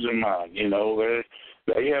 goals in mind. You know,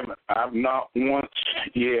 they haven't. I've not once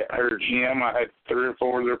yet heard him. I had 3 or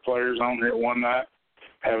 4 of their players on here one night.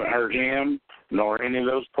 Haven't heard him nor any of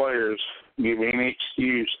those players give any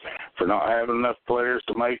excuse for not having enough players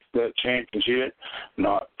to make that championship,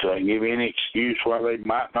 not give any excuse why they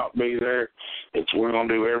might not be there. It's we're going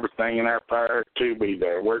to do everything in our power to be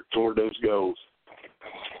there, work toward those goals.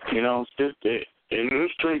 You know, it's just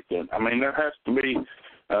it's truth. I mean, there has to be,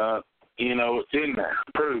 you know, it's in there,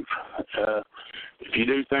 proof. If you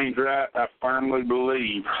do things right, I firmly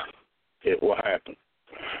believe it will happen.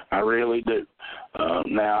 I really do.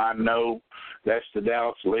 Now, I know that's the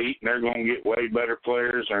Dallas Elite, and they're going to get way better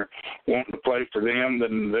players or wanting to play for them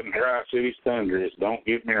than Tri-Cities Thunder is. Don't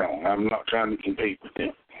get me wrong. I'm not trying to compete with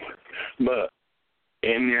them. But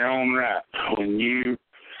in your own right, when you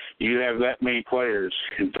have that many players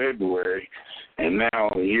in February, and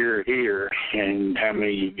now you're here, and how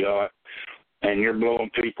many you got, and you're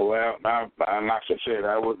blowing people out, and like I said,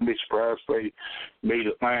 I wouldn't be surprised if they beat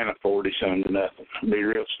Atlanta 40-something to nothing. I'd be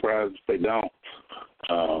real surprised if they don't.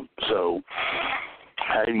 So,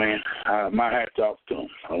 hey, man, my hat's off to them.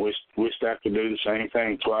 I wish I could do the same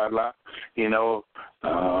thing. So I'd like, you know,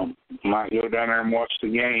 might go down there and watch the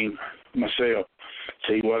game myself,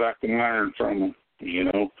 see what I can learn from them, you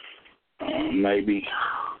know, maybe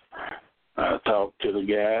talk to the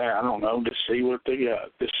guy, I don't know, to see what they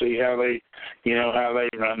got, to see how they, you know, how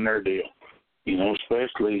they run their deal. You know,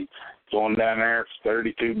 especially going down there for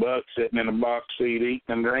 $32, sitting in a box seat, eating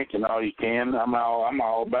and drinking all you can. I'm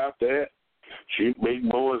all about that. Shoot, big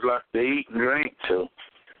boys like to eat and drink, so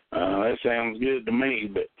that sounds good to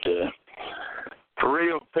me. But for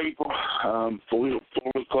real, people, before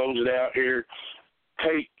we close it out here,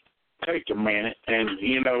 take a minute, and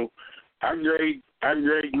you know, I grade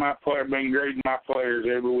my player. Been grading my players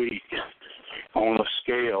every week on a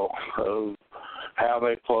scale of how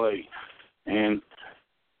they play, and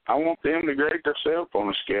I want them to grade themselves on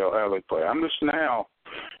a scale how they play. I'm just now,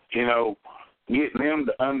 you know, getting them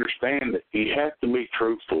to understand that you have to be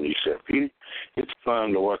truthful to yourself. It's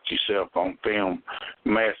fun to watch yourself on film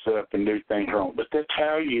mess up and do things wrong, but that's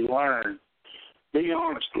how you learn. Be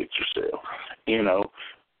honest with yourself. You know,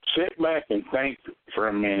 sit back and think for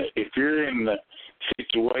a minute. If you're in the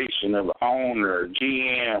situation of owner,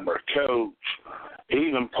 GM, or coach,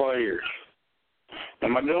 even players,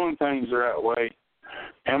 am I doing things the right way?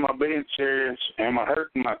 Am I being serious? Am I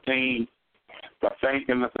hurting my team by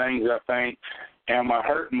thinking the things I think? Am I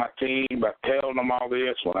hurting my team by telling them all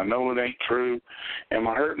this when I know it ain't true? Am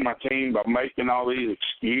I hurting my team by making all these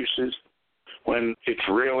excuses when it's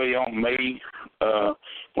really on me,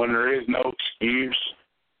 when there is no excuse?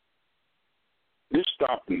 Just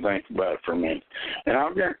stop and think about it for a minute. And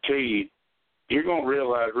I'll guarantee you're going to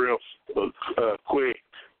realize real quick,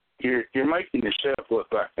 you're making yourself look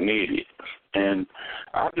like an idiot. And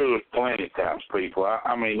I do it plenty of times, people.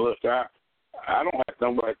 I mean, look, I don't have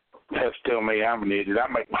nobody has to tell me I'm an idiot.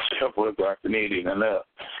 I make myself look like an idiot enough.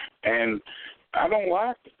 And I don't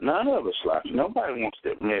like it. None of us like it. Nobody wants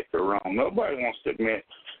to admit they're wrong. Nobody wants to admit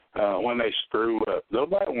when they screw up.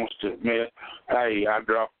 Nobody wants to admit, hey, I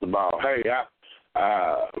dropped the ball. Hey,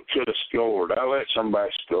 I could have scored. I let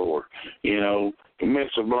somebody score. You know, miss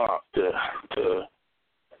a block to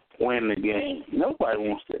win the game. Nobody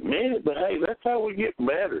wants to admit it, but hey, that's how we get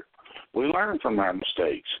better. We learn from our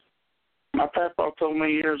mistakes. My papa told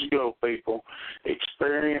me years ago, people,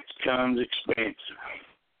 experience comes expensive.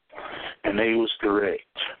 And he was correct.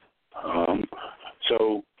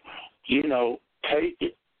 So, you know, take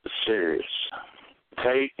it serious.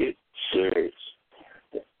 Take it serious.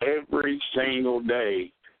 Every single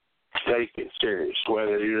day, take it serious.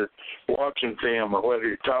 Whether you're watching film or whether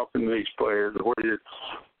you're talking to these players or whether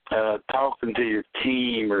you're talking to your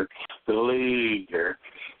team or the league or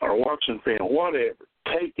watching film, whatever,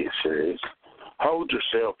 take it serious. Hold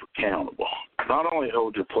yourself accountable. Not only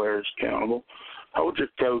hold your players accountable, hold your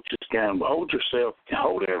coaches accountable. Hold yourself,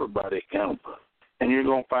 hold everybody accountable. And you're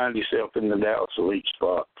going to find yourself in the Dallas Elite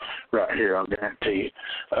spot right here, I'll guarantee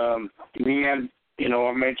you. Again, you know,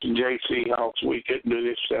 I mentioned JC Hawks. We couldn't do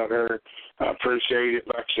this without her. I appreciate it.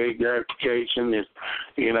 Like I say, gratification is,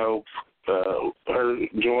 you know, her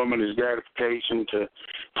enjoyment, his gratification to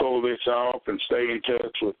pull this off and stay in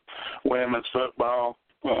touch with women's football.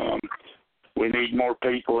 We need more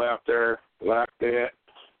people out there like that.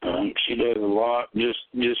 She does a lot just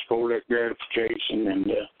for that gratification,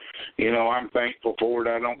 and I'm thankful for it.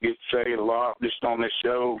 I don't get to say it a lot just on this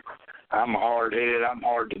show. I'm a hard head. I'm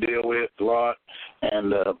hard to deal with a lot,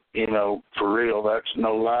 and for real, that's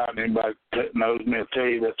no lie. Anybody that knows me will tell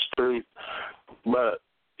you that's the truth. But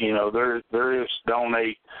there is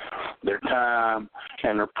donate their time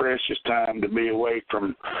and their precious time to be away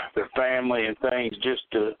from their family and things just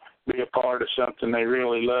to be a part of something they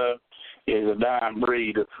really love is a dying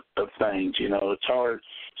breed of things. It's hard.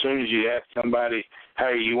 As soon as you ask somebody,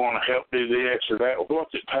 hey, you want to help do this or that, well,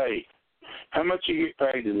 what's it pay? How much you get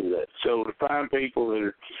paid to do that? So to find people that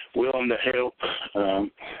are willing to help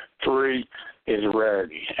free is a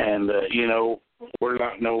rarity. And, we're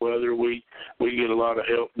like no other. We get a lot of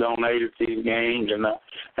help donated to these games, and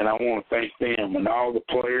I want to thank them and all the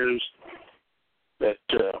players that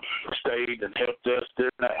stayed and helped us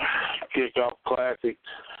during that kickoff classic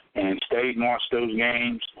and stayed and watched those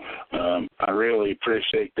games. I really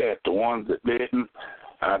appreciate that. The ones that didn't,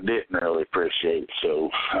 I didn't really appreciate it. So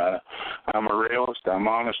I'm a realist. I'm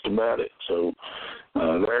honest about it. So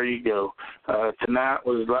there you go. Tonight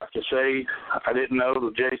was, like I say, I didn't know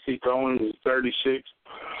the J.C. Cohen was the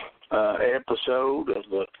 36th episode of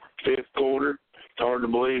the fifth quarter. It's hard to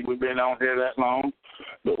believe we've been on here that long,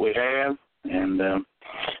 but we have. And,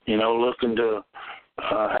 looking to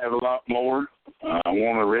have a lot more. I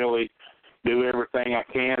want to really do everything I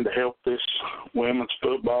can to help this women's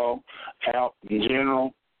football out in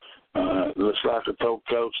general. Looks like I told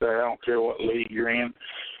Coach there, I don't care what league you're in.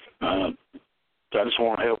 I just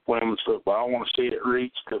want to help women's football. I want to see it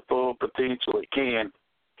reach the full potential it can,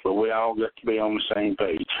 but we all got to be on the same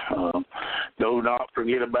page. Do not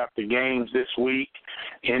forget about the games this week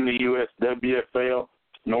in the USWFL.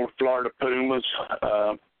 North Florida Pumas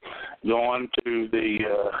going to the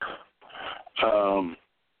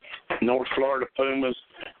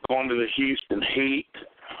Houston Heat.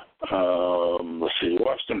 Let's see,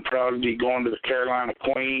 Washington Prodigy going to the Carolina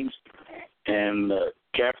Queens, and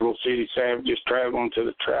Capital City Savages traveling to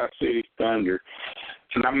the Tri-City Thunder.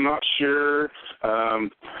 And I'm not sure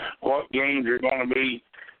what games are going to be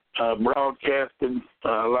broadcasted,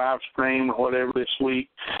 live stream or whatever this week.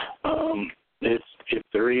 If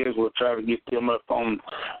there is, we'll try to get them up on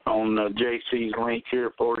JC's link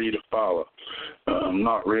here for you to follow. I'm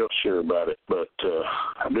not real sure about it, but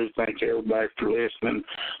I do thank everybody for listening.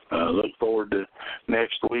 Look forward to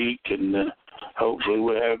next week, and hopefully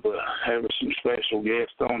we'll have some special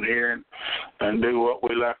guests on here and do what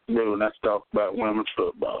we like to do, and that's talk about women's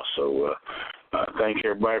football. So thank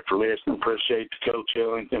everybody for listening. Appreciate Coach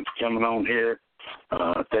Ellington for coming on here,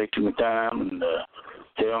 taking the time and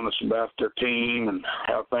telling us about their team and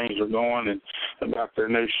how things are going and about their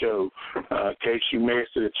new show. In case you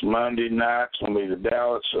missed it, it's Monday night. It's going to be the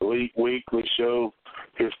Dallas Elite Weekly Show.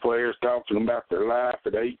 His players talking about their life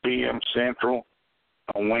at 8 p.m. Central.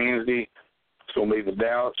 On Wednesday, it's going to be the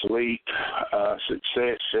Dallas Elite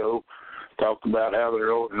Success Show. Talk about how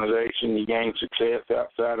their organization gained success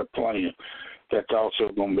outside of playing. That's also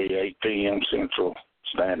going to be 8 p.m. Central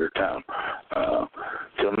Standard Time.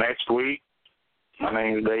 Till next week, my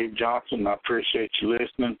name is Dave Johnson. I appreciate you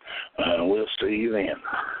listening. We'll see you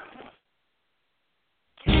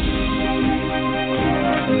then.